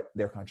what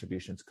their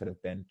contributions could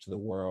have been to the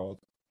world.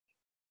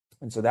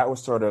 And so that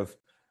was sort of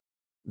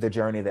the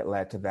journey that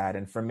led to that.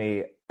 And for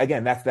me,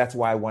 again, that's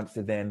why I want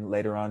to then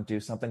later on do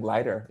something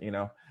lighter,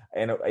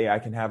 and I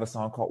can have a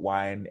song called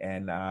 "Why"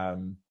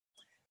 and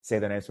say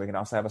their names. We can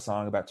also have a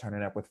song about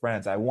turning up with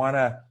friends. I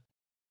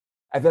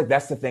feel like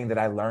that's the thing that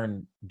I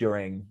learned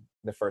during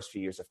the first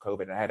few years of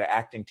COVID. And I had an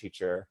acting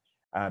teacher,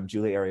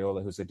 Julie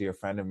Areola, who's a dear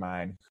friend of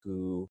mine,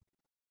 who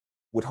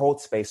would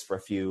hold space for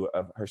a few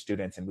of her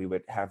students, and we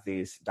would have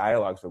these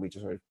dialogues where we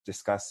just sort of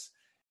discuss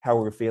how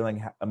we were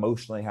feeling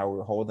emotionally, how we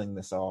were holding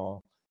this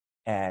all.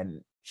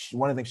 And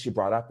one of the things she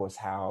brought up was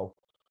how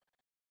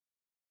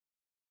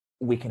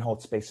we can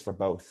hold space for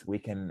both. We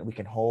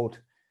can hold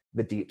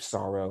the deep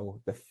sorrow,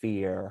 the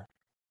fear,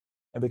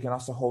 And we can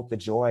also hold the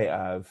joy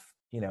of,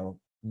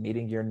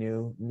 meeting your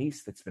new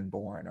niece that's been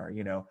born, or,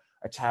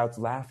 a child's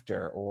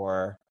laughter,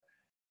 or,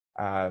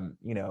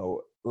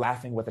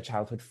 laughing with a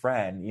childhood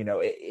friend.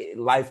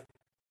 Life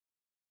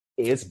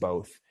is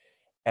both.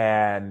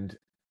 And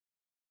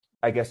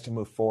I guess to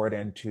move forward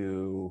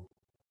into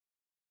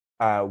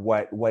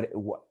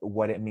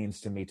what it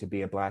means to me to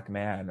be a Black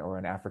man or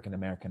an African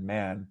American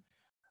man,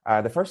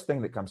 the first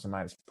thing that comes to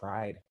mind is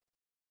pride.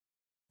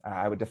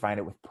 I would define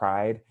it with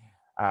pride.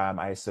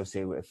 I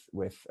associate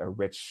with a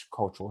rich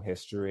cultural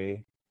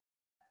history.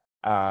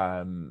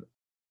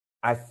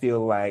 I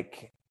feel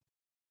like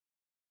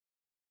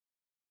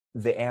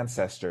the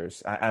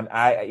ancestors. I'm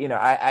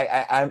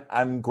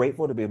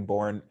grateful to be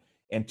born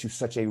into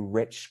such a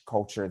rich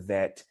culture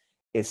that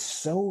is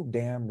so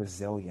damn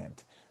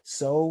resilient,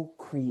 so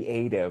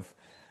creative,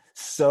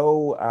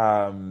 so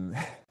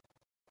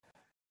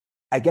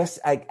I guess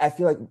I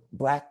feel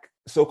like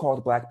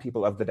so-called Black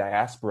people of the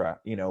diaspora,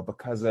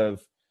 because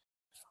of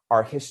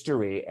our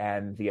history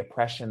and the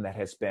oppression that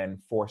has been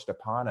forced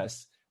upon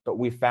us, but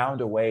we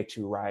found a way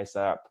to rise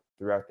up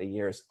throughout the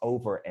years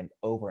over and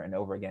over and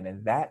over again.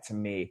 And that to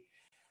me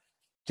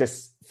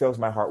just fills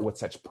my heart with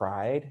such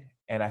pride.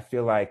 And I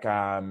feel like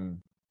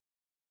going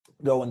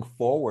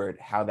forward,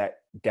 how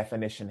that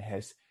definition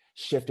has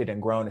shifted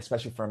and grown,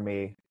 especially for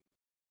me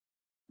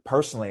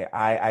personally,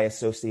 I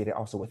associate it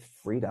also with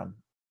freedom.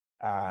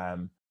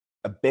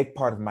 A big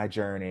part of my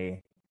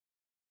journey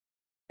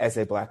as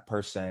a Black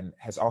person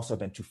has also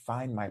been to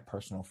find my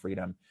personal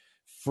freedom,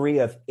 free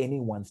of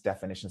anyone's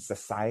definition,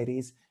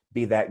 society's,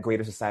 be that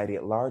greater society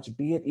at large,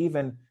 be it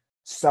even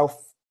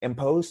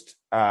self-imposed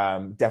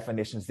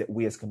definitions that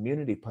we as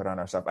community put on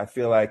ourselves. I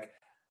feel like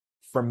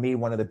for me,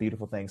 one of the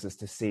beautiful things is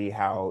to see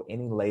how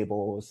any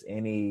labels,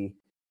 any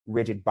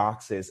rigid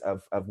boxes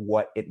of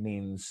what it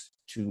means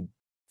to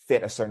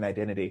fit a certain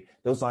identity,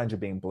 those lines are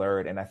being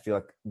blurred. And I feel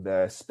like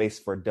the space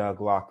for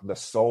Doug Locke, the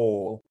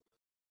soul,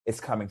 is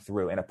coming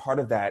through. And a part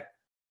of that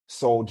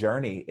soul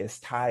journey is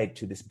tied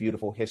to this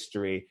beautiful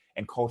history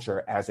and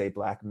culture as a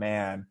Black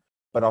man,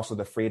 but also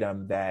the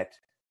freedom that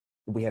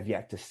we have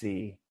yet to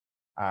see.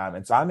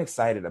 And so I'm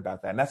excited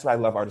about that. And that's why I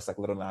love artists like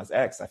Lil Nas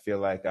X. I feel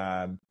like,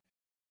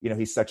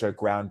 he's such a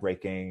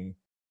groundbreaking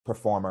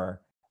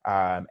performer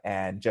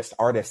and just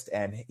artist,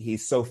 and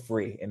he's so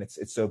free, and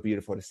it's so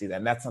beautiful to see that.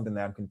 And that's something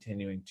that I'm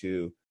continuing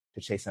to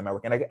chase in my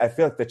work. And I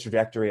feel like the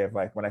trajectory of,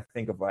 like, when I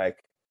think of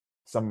like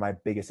some of my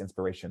biggest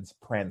inspirations,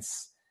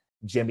 Prince,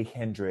 Jimi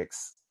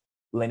Hendrix,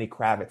 Lenny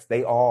Kravitz,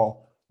 they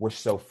all were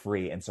so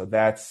free. And so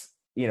that's,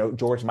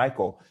 George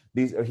Michael,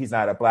 he's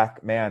not a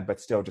Black man, but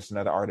still just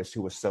another artist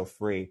who was so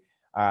free.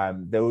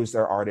 Those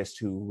are artists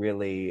who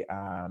really,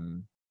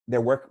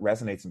 their work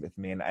resonates with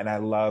me. And I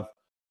love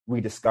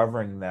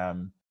rediscovering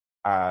them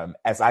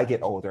as I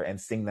get older and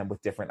seeing them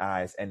with different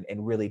eyes,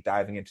 and really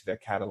diving into their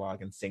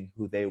catalog and seeing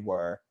who they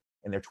were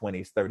in their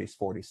 20s, 30s,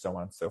 40s, so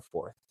on and so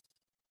forth.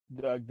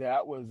 Doug,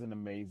 that was an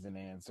amazing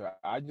answer.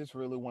 I just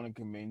really want to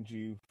commend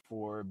you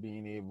for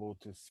being able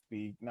to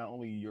speak not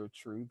only your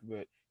truth,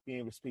 but being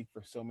able to speak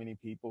for so many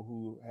people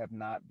who have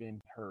not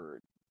been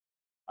heard.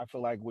 I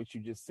feel like what you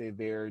just said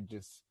there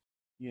just,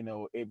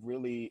 it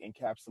really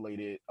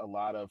encapsulated a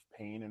lot of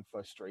pain and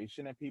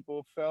frustration that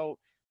people felt,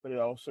 but it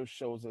also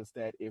shows us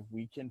that if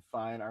we can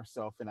find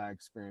ourselves in our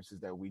experiences,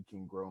 that we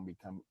can grow and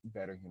become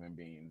better human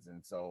beings.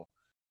 And so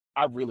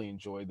I really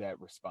enjoyed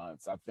that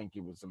response. I think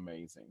it was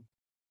amazing.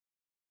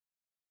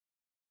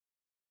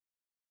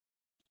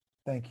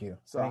 Thank you.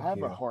 So I Thank have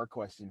a you. hard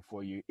question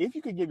for you. If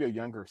you could give your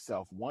younger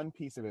self one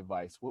piece of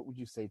advice, what would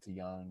you say to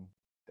young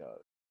Doug?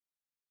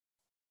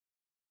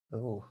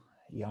 Oh,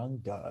 young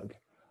Doug.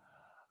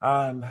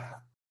 Um,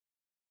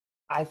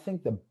 I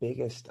think the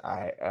biggest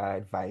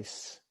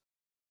advice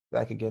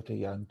that I could give to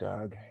young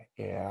Doug,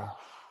 yeah,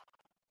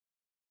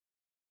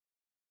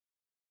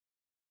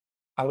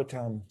 I would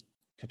tell him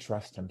to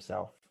trust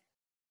himself,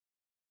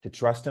 to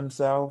trust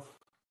himself,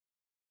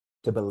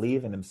 to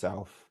believe in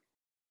himself,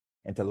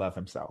 and to love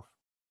himself.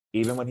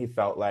 Even when he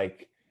felt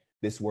like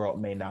this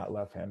world may not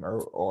love him,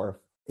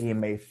 or he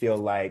may feel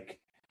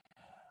like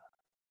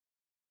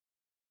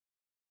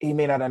he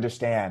may not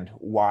understand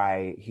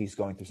why he's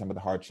going through some of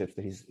the hardships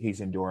that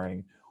he's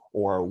enduring,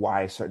 or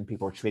why certain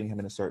people are treating him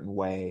in a certain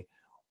way,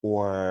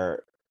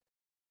 or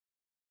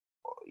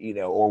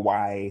or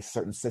why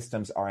certain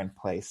systems are in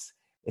place.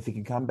 If he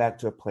can come back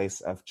to a place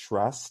of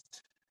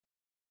trust,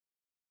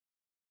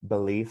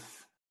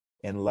 belief,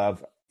 and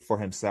love for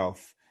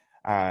himself,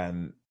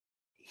 um,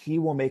 he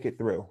will make it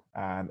through.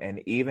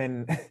 And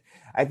even,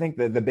 I think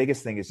the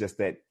biggest thing is just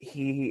that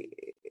he's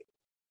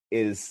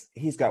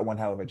got one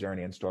hell of a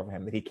journey in store for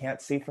him that he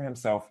can't see for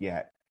himself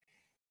yet.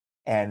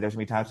 And there's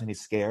gonna be times when he's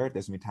scared.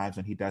 There's gonna be times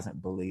when he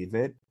doesn't believe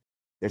it.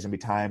 There's gonna be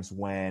times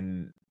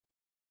when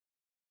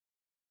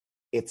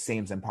it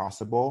seems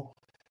impossible.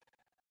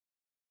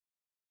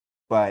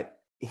 But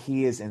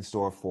he is in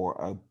store for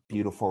a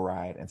beautiful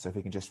ride. And so if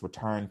he can just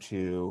return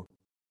to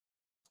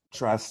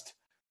trust,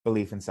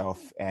 belief in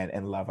self,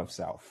 and love of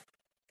self.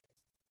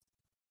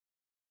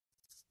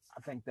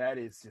 I think that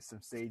is just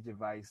some sage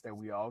advice that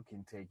we all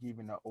can take,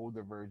 even the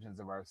older versions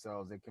of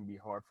ourselves. It can be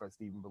hard for us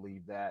to even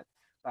believe that.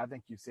 But I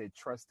think you said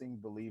trusting,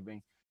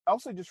 believing,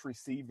 also just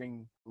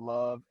receiving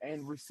love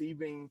and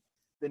receiving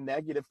the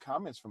negative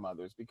comments from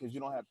others because you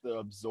don't have to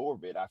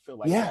absorb it. I feel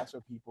like Yeah. that's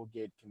where people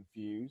get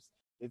confused.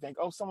 They think,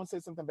 oh, someone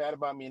said something bad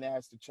about me and that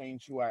has to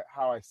change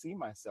how I see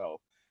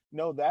myself.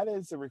 No, that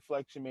is a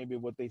reflection maybe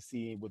of what they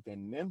see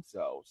within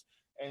themselves.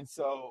 And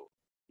so,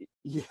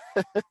 yeah.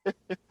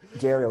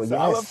 Jeriel, So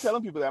I love yes.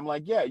 telling people that. I'm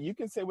like, yeah, you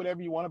can say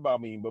whatever you want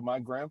about me, but my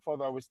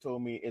grandfather always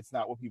told me it's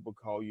not what people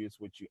call you, it's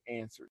what you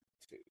answer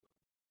to.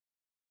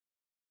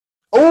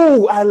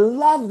 Oh, I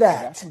love And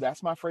that.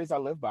 that's my phrase I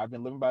live by. I've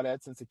been living by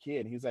that since a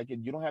kid. He's like,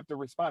 you don't have to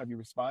respond. If you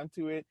respond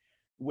to it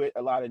with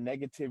a lot of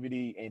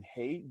negativity and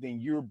hate, then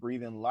you're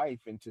breathing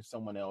life into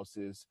someone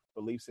else's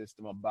belief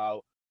system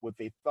about what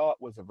they thought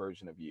was a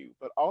version of you.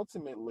 But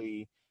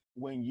ultimately,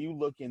 when you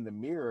look in the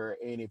mirror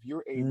and if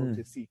you're able Mm.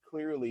 to see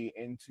clearly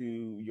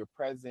into your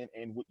present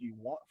and what you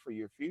want for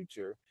your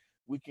future,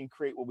 we can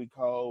create what we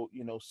call,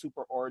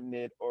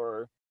 superordinate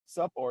or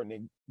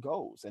subordinate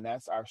goals. And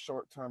that's our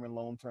short term and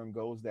long term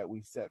goals that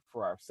we set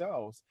for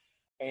ourselves.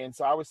 And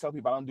so I always tell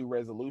people I don't do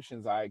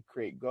resolutions, I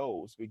create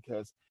goals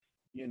because,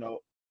 you know,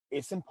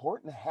 it's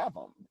important to have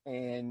them.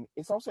 And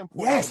it's also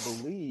important to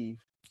Yes. believe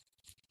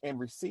and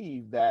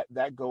receive that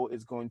that goal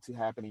is going to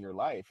happen in your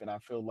life. And I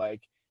feel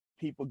like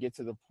people get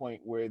to the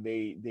point where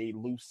they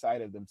lose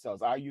sight of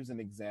themselves. I use an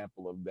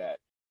example of that.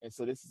 And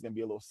so this is going to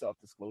be a little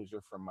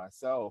self-disclosure from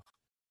myself.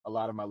 A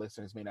lot of my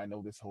listeners may not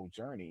know this whole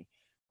journey.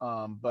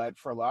 But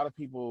for a lot of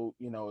people,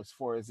 as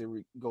far as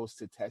goes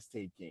to test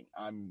taking,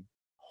 I'm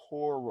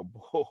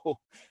horrible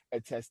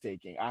at test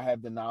taking. I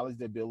have the knowledge,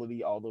 the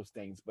ability, all those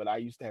things, but I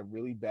used to have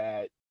really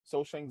bad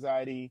social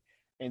anxiety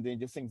and then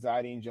just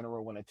anxiety in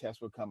general when a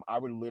test would come. I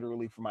would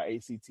literally, for my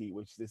ACT,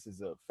 which this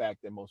is a fact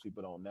that most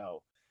people don't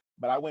know,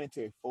 but I went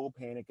into a full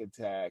panic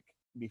attack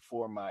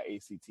before my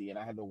ACT and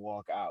I had to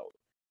walk out,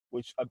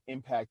 which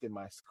impacted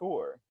my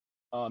score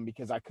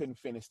because I couldn't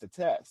finish the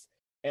test.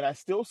 And I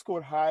still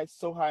scored high,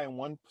 so high in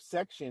one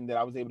section that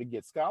I was able to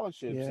get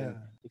scholarships Yeah. and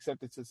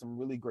accepted to some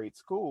really great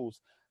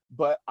schools.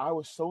 But I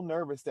was so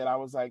nervous that I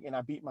was like, and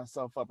I beat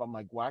myself up. I'm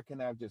like, why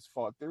can't I have just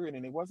fought through it?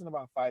 And it wasn't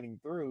about fighting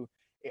through.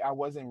 I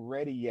wasn't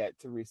ready yet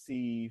to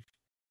receive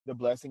the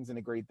blessings and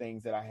the great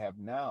things that I have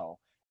now.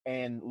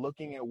 And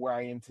looking at where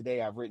I am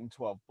today, I've written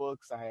 12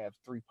 books. I have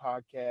 3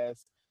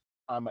 podcasts.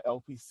 I'm an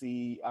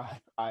LPC.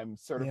 I'm Yeah.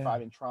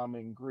 certified in trauma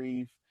and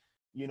grief.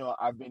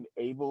 I've been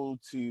able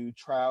to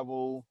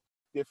travel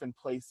different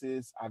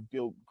places. I've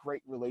built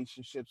great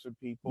relationships with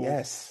people.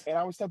 Yes. And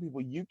I always tell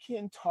people, you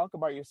can talk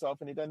about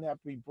yourself and it doesn't have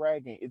to be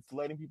bragging. It's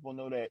letting people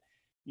know that,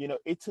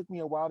 it took me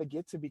a while to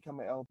get to become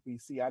an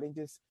LPC. I didn't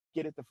just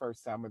get it the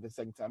first time or the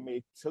second time.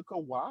 It took a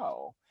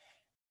while.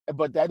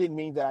 But that didn't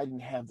mean that I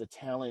didn't have the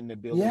talent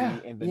and Yeah.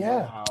 ability and the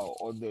Yeah. know-how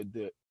or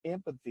the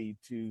empathy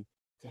to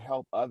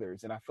help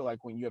others. And I feel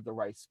like when you have the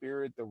right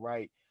spirit, the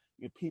right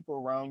people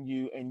around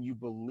you, and you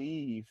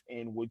believe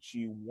in what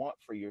you want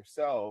for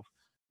yourself,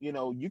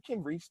 you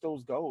can reach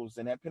those goals.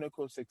 And that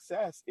pinnacle of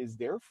success is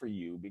there for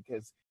you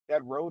because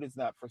that road is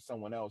not for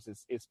someone else.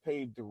 It's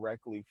paved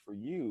directly for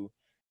you.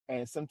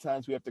 And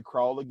sometimes we have to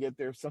crawl to get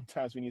there.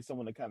 Sometimes we need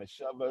someone to kind of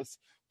shove us,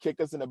 kick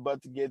us in the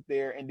butt to get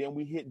there. And then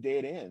we hit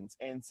dead ends.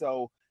 And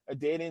so a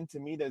dead end to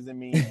me doesn't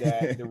mean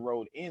that the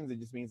road ends. It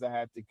just means I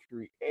have to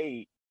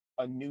create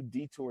a new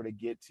detour to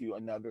get to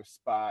another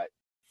spot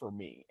for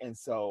me. And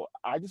so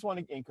I just want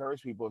to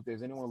encourage people, if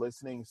there's anyone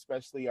listening,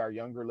 especially our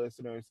younger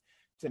listeners,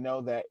 to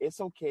know that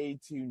it's okay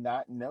to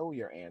not know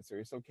your answer.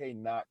 It's okay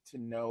not to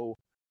know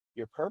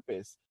your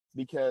purpose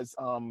because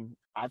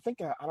I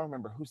think I don't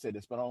remember who said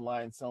this, but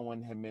online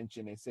someone had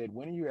mentioned, they said,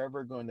 when are you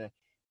ever going to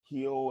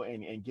heal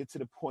and get to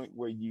the point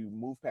where you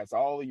move past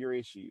all of your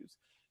issues?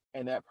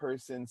 And that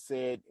person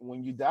said,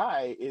 when you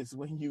die is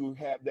when you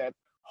have that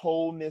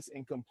wholeness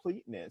and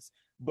completeness,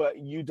 but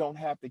you don't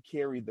have to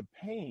carry the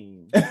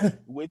pain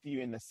with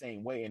you in the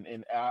same way.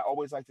 And I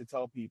always like to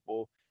tell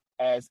people,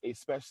 as a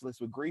specialist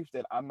with grief,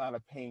 that I'm not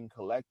a pain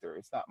collector.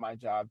 It's not my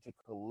job to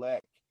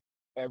collect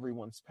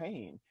everyone's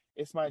pain.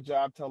 It's my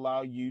job to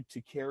allow you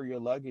to carry your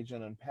luggage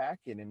and unpack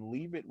it and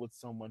leave it with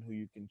someone who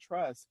you can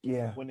trust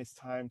Yeah. when it's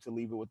time to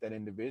leave it with that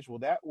individual.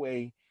 That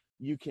way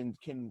you can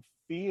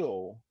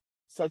feel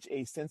such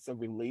a sense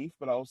of relief,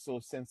 but also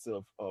a sense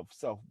of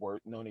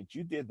self-worth, knowing that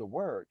you did the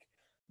work,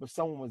 but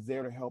someone was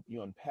there to help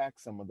you unpack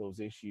some of those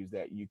issues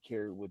that you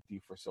carried with you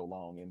for so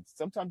long. And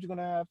sometimes you're going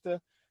to have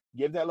to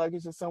give that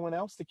luggage to someone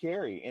else to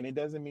carry. And it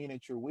doesn't mean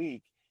that you're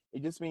weak.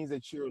 It just means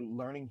that you're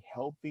learning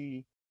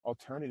healthy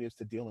alternatives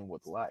to dealing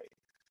with life.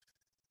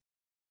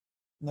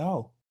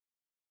 No.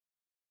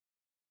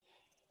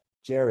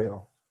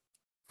 Jeriel,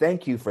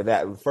 thank you for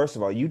that. First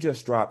of all, you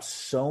just dropped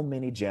so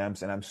many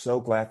gems, and I'm so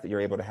glad that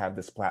you're able to have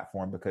this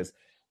platform because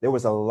there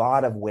was a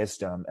lot of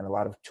wisdom and a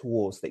lot of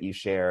tools that you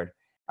shared.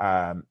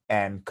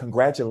 And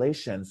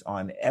congratulations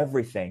on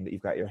everything that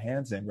you've got your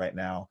hands in right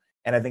now.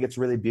 And I think it's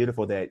really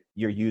beautiful that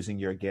you're using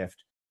your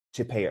gift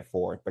to pay it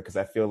forward because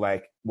I feel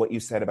like what you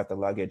said about the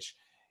luggage,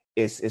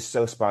 is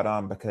so spot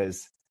on,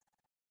 because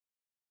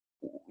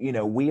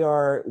we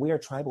are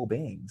tribal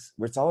beings.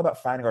 It's all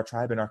about finding our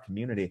tribe in our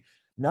community.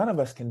 None of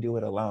us can do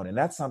it alone, and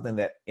that's something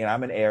that,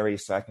 I'm an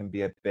Aries, so I can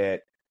be a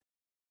bit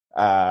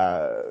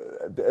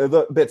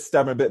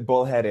stubborn, a bit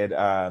bullheaded,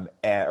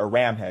 or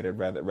ram-headed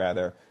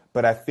rather.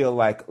 But I feel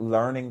like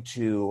learning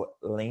to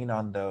lean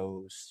on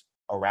those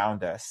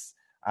around us.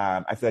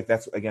 I feel like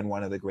that's, again,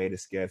 one of the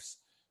greatest gifts,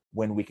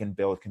 when we can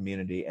build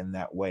community in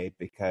that way,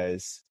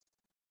 because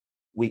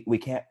we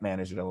can't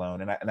manage it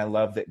alone. And I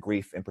love that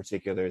grief in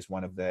particular is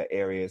one of the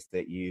areas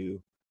that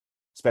you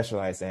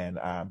specialize in,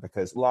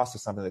 because loss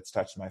is something that's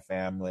touched my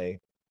family,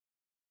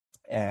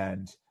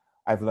 and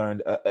I've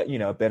learned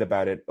a bit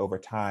about it over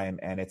time,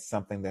 and it's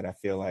something that I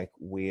feel like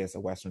we as a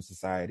Western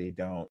society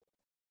don't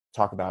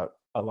talk about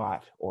a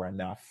lot or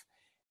enough.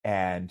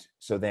 And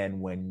so then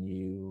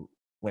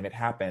when it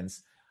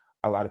happens,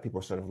 a lot of people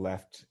are sort of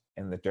left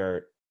in the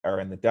dirt or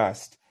in the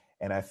dust.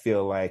 And I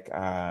feel like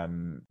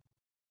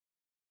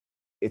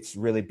it's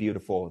really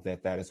beautiful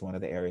that that is one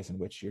of the areas in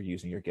which you're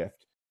using your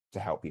gift to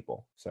help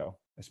people. So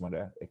I just want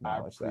to I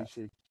acknowledge that.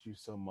 appreciate you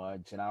so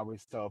much. And I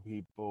always tell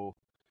people,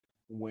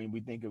 when we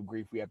think of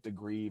grief, we have to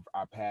grieve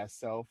our past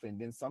self, and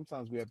then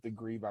sometimes we have to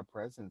grieve our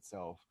present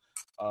self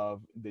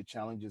of the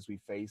challenges we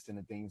faced and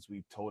the things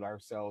we've told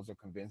ourselves or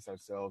convinced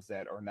ourselves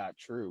that are not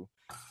true.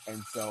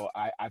 And so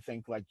I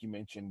think, like you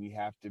mentioned, we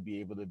have to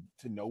be able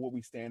to know what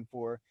we stand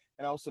for,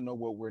 and also know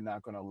what we're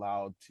not going to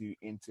allow to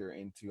enter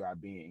into our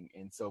being.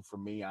 And so for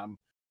me, I'm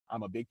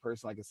a big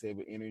person, like I said,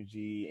 with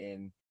energy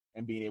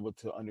and being able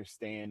to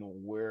understand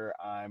where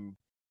I'm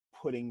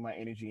putting my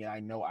energy. And I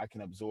know I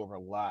can absorb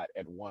a lot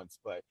at once,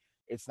 but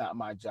it's not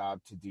my job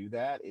to do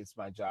that. It's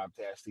my job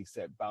to actually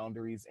set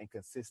boundaries and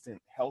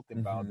consistent health and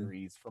Mm-hmm.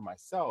 boundaries for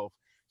myself.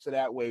 So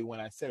that way, when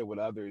I set it with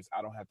others,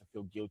 I don't have to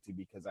feel guilty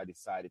because I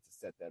decided to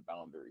set that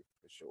boundary,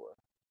 for sure.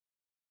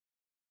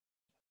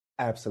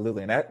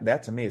 Absolutely. And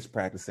that to me is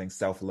practicing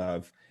self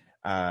love.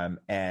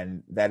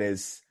 And that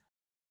is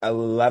a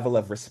level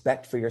of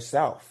respect for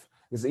yourself.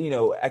 Because,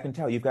 I can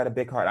tell you've got a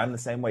big heart. I'm the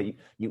same way.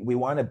 We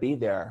want to be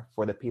there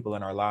for the people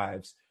in our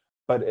lives.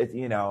 But,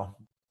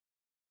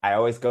 I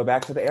always go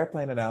back to the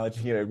airplane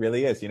analogy. It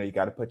really is. You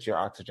got to put your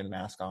oxygen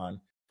mask on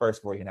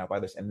first before you can help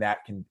others. And that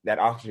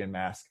oxygen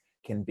mask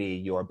can be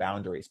your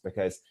boundaries.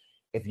 Because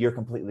if you're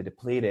completely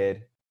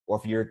depleted, or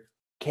if you're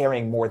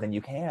carrying more than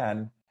you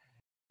can,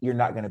 you're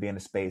not going to be in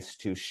a space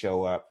to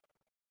show up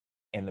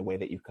in the way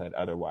that you could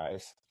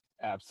otherwise.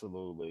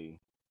 Absolutely.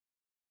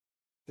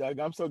 Doug,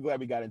 I'm so glad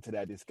we got into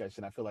that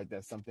discussion. I feel like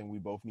that's something we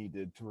both need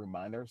to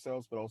remind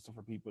ourselves, but also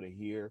for people to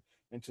hear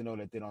and to know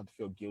that they don't have to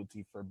feel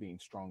guilty for being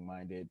strong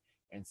minded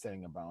and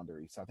setting a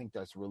boundary. So I think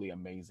that's really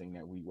amazing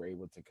that we were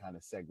able to kind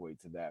of segue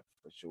to that,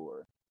 for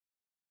sure.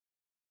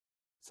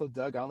 So,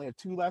 Doug, I only have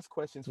two last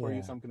questions for you.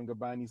 Yeah. So I'm going to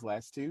combine these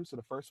last two. So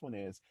the first one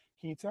is,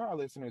 can you tell our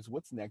listeners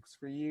what's next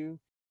for you?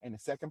 And the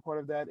second part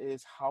of that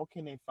is, how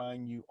can they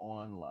find you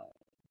online?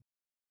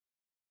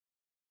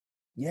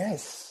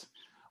 Yes.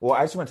 Well,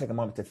 I just want to take a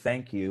moment to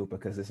thank you,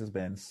 because this has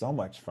been so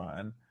much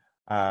fun.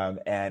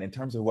 And in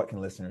terms of what can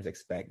listeners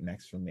expect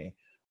next from me,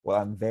 well,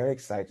 I'm very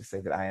excited to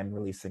say that I am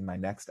releasing my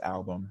next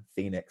album,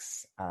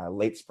 Phoenix,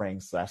 late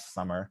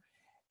spring/summer.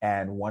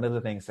 And one of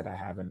the things that I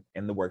have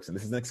in the works, and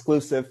this is an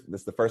exclusive,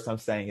 this is the first time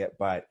saying it,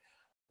 but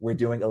we're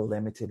doing a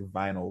limited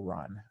vinyl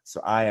run.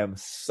 So I am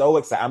so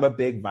excited. I'm a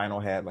big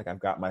vinyl head. Like, I've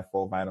got my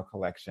full vinyl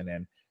collection.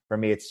 And for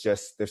me, it's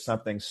just, there's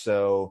something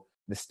so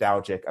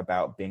nostalgic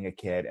about being a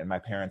kid and my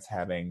parents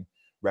having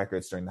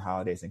records during the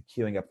holidays and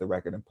queuing up the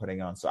record and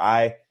putting on. So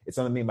it's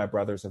something me and my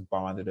brothers have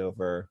bonded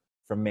over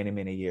for many,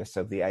 many years.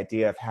 So the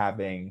idea of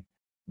having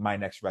my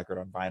next record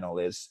on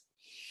vinyl is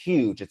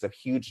huge. It's a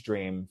huge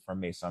dream for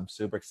me. So I'm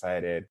super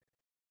excited.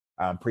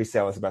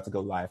 Pre-sale is about to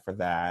go live for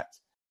that.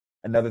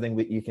 Another thing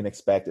you can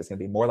expect is going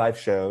to be more live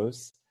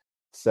shows.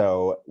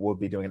 So we'll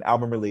be doing an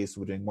album release.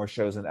 We're doing more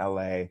shows in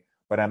LA,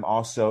 but I'm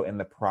also in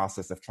the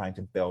process of trying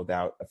to build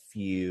out a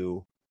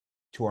few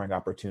touring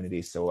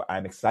opportunities. So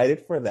I'm excited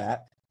for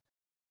that.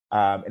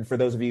 And for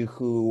those of you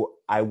who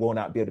I will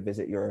not be able to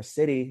visit your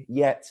city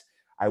yet,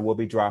 I will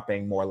be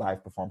dropping more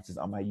live performances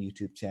on my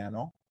YouTube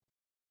channel.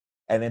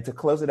 And then to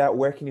close it out,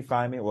 where can you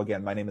find me? Well,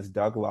 again, my name is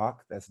Doug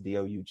Locke. That's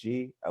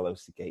DougLocke.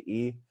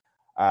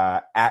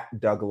 At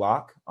Doug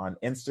Locke on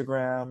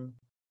Instagram.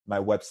 My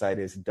website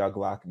is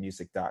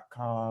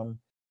douglockemusic.com.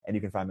 And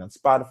you can find me on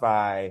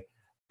Spotify,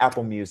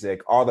 Apple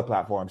Music, all the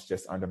platforms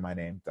just under my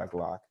name, Doug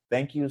Locke.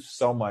 Thank you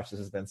so much. This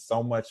has been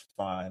so much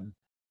fun.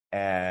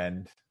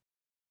 And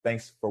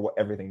thanks for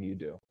everything you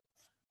do.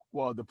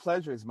 Well, the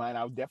pleasure is mine.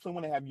 I definitely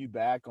want to have you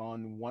back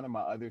on one of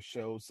my other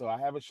shows. So I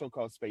have a show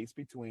called Space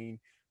Between,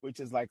 which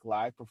is like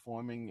live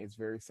performing. It's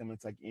very similar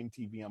to like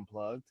MTV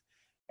Unplugged.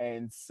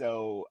 And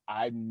so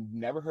I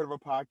never heard of a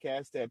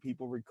podcast that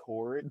people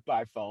record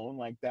by phone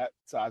like that.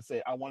 So I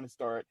said, I want to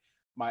start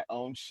my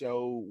own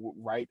show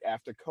right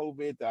after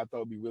COVID that I thought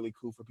would be really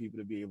cool for people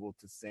to be able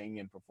to sing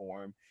and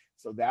perform.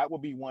 So that will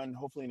be one,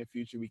 hopefully in the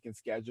future we can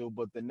schedule.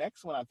 But the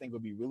next one I think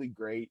would be really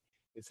great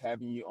is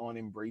having you on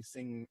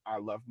Embracing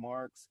Our Love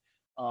Marks.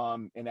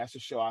 And that's a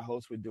show I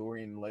host with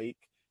Dorian Lake.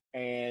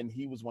 And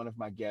he was one of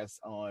my guests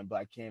on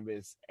Black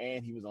Canvas,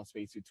 and he was on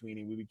Space Between,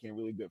 and we became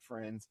really good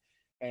friends.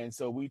 And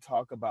so we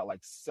talk about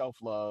like self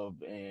love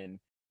and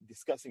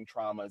discussing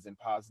traumas and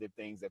positive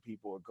things that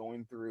people are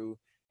going through,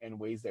 and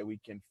ways that we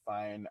can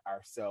find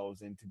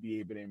ourselves and to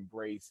be able to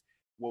embrace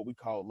what we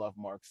call love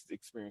marks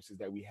experiences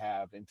that we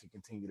have and to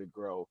continue to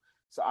grow.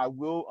 So I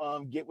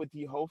will get with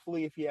you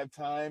hopefully if you have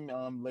time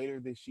later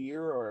this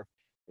year, or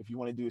if you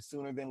want to do it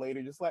sooner than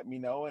later, just let me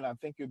know. And I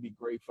think it would be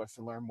great for us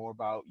to learn more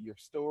about your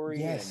story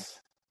Yes.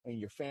 and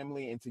your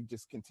family, and to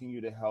just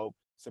continue to help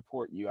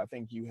support you. I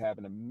think you have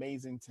an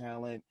amazing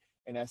talent,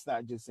 and that's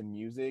not just in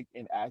music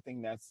and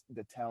acting. That's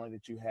the talent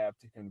that you have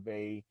to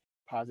convey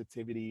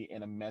positivity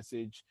and a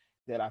message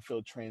that I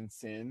feel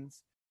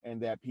transcends,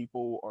 and that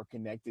people are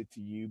connected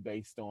to you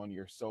based on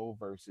your soul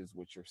versus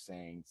what you're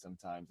saying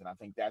sometimes. And I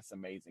think that's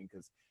amazing,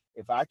 because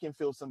if I can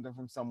feel something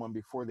from someone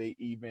before they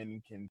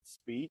even can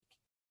speak,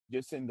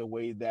 just in the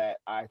way that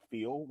I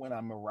feel when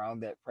I'm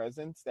around that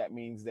presence, that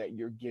means that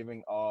you're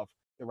giving off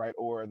the right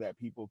aura that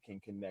people can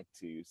connect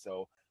to.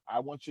 So I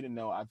want you to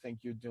know I think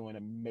you're doing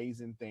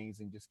amazing things,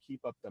 and just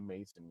keep up the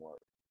amazing work.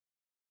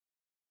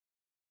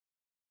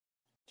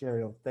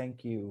 Jeriel,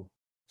 thank you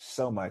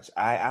so much.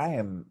 I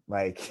am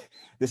like,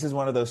 this is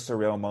one of those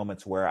surreal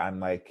moments where I'm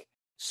like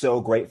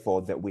so grateful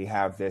that we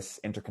have this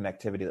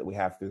interconnectivity that we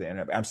have through the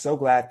internet. I'm so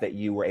glad that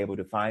you were able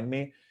to find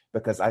me,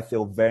 because I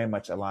feel very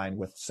much aligned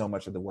with so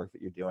much of the work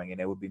that you're doing.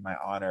 And it would be my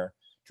honor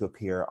to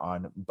appear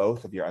on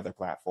both of your other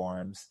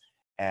platforms.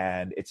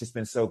 And it's just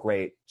been so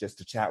great just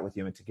to chat with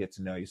you and to get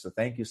to know you. So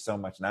thank you so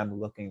much. And I'm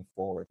looking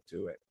forward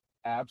to it.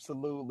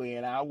 Absolutely.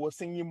 And I will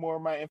send you more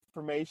of my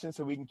information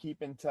so we can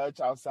keep in touch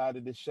outside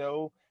of the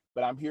show.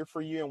 But I'm here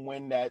for you. And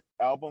when that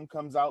album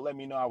comes out, let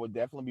me know. I would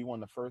definitely be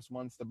one of the first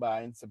ones to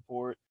buy and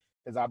support,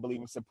 because I believe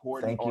in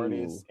supporting Thank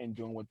artists you. and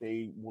doing what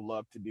they will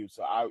love to do.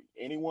 So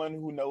anyone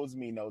who knows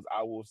me knows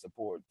I will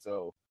support.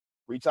 So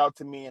reach out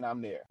to me and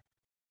I'm there.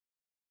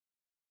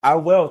 I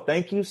will.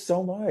 Thank you so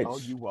Oh,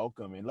 much. you're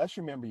welcome. And let's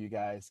remember, you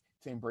guys,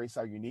 to embrace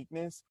our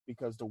uniqueness,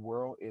 because the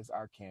world is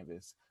our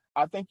canvas.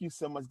 I thank you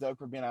so much, Doug,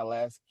 for being our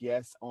last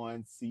guest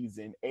on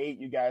season 8.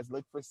 You guys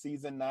look for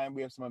season 9.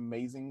 We have some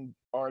amazing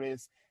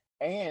artists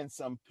and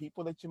some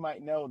people that you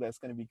might know that's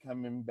going to be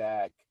coming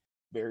back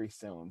very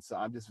soon. So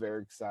I'm just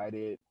very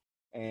excited.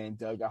 And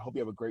Doug, I hope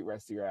you have a great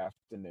rest of your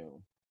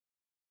afternoon.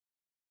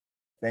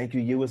 Thank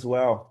you. You as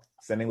well.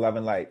 Sending love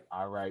and light.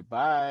 All right.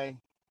 Bye.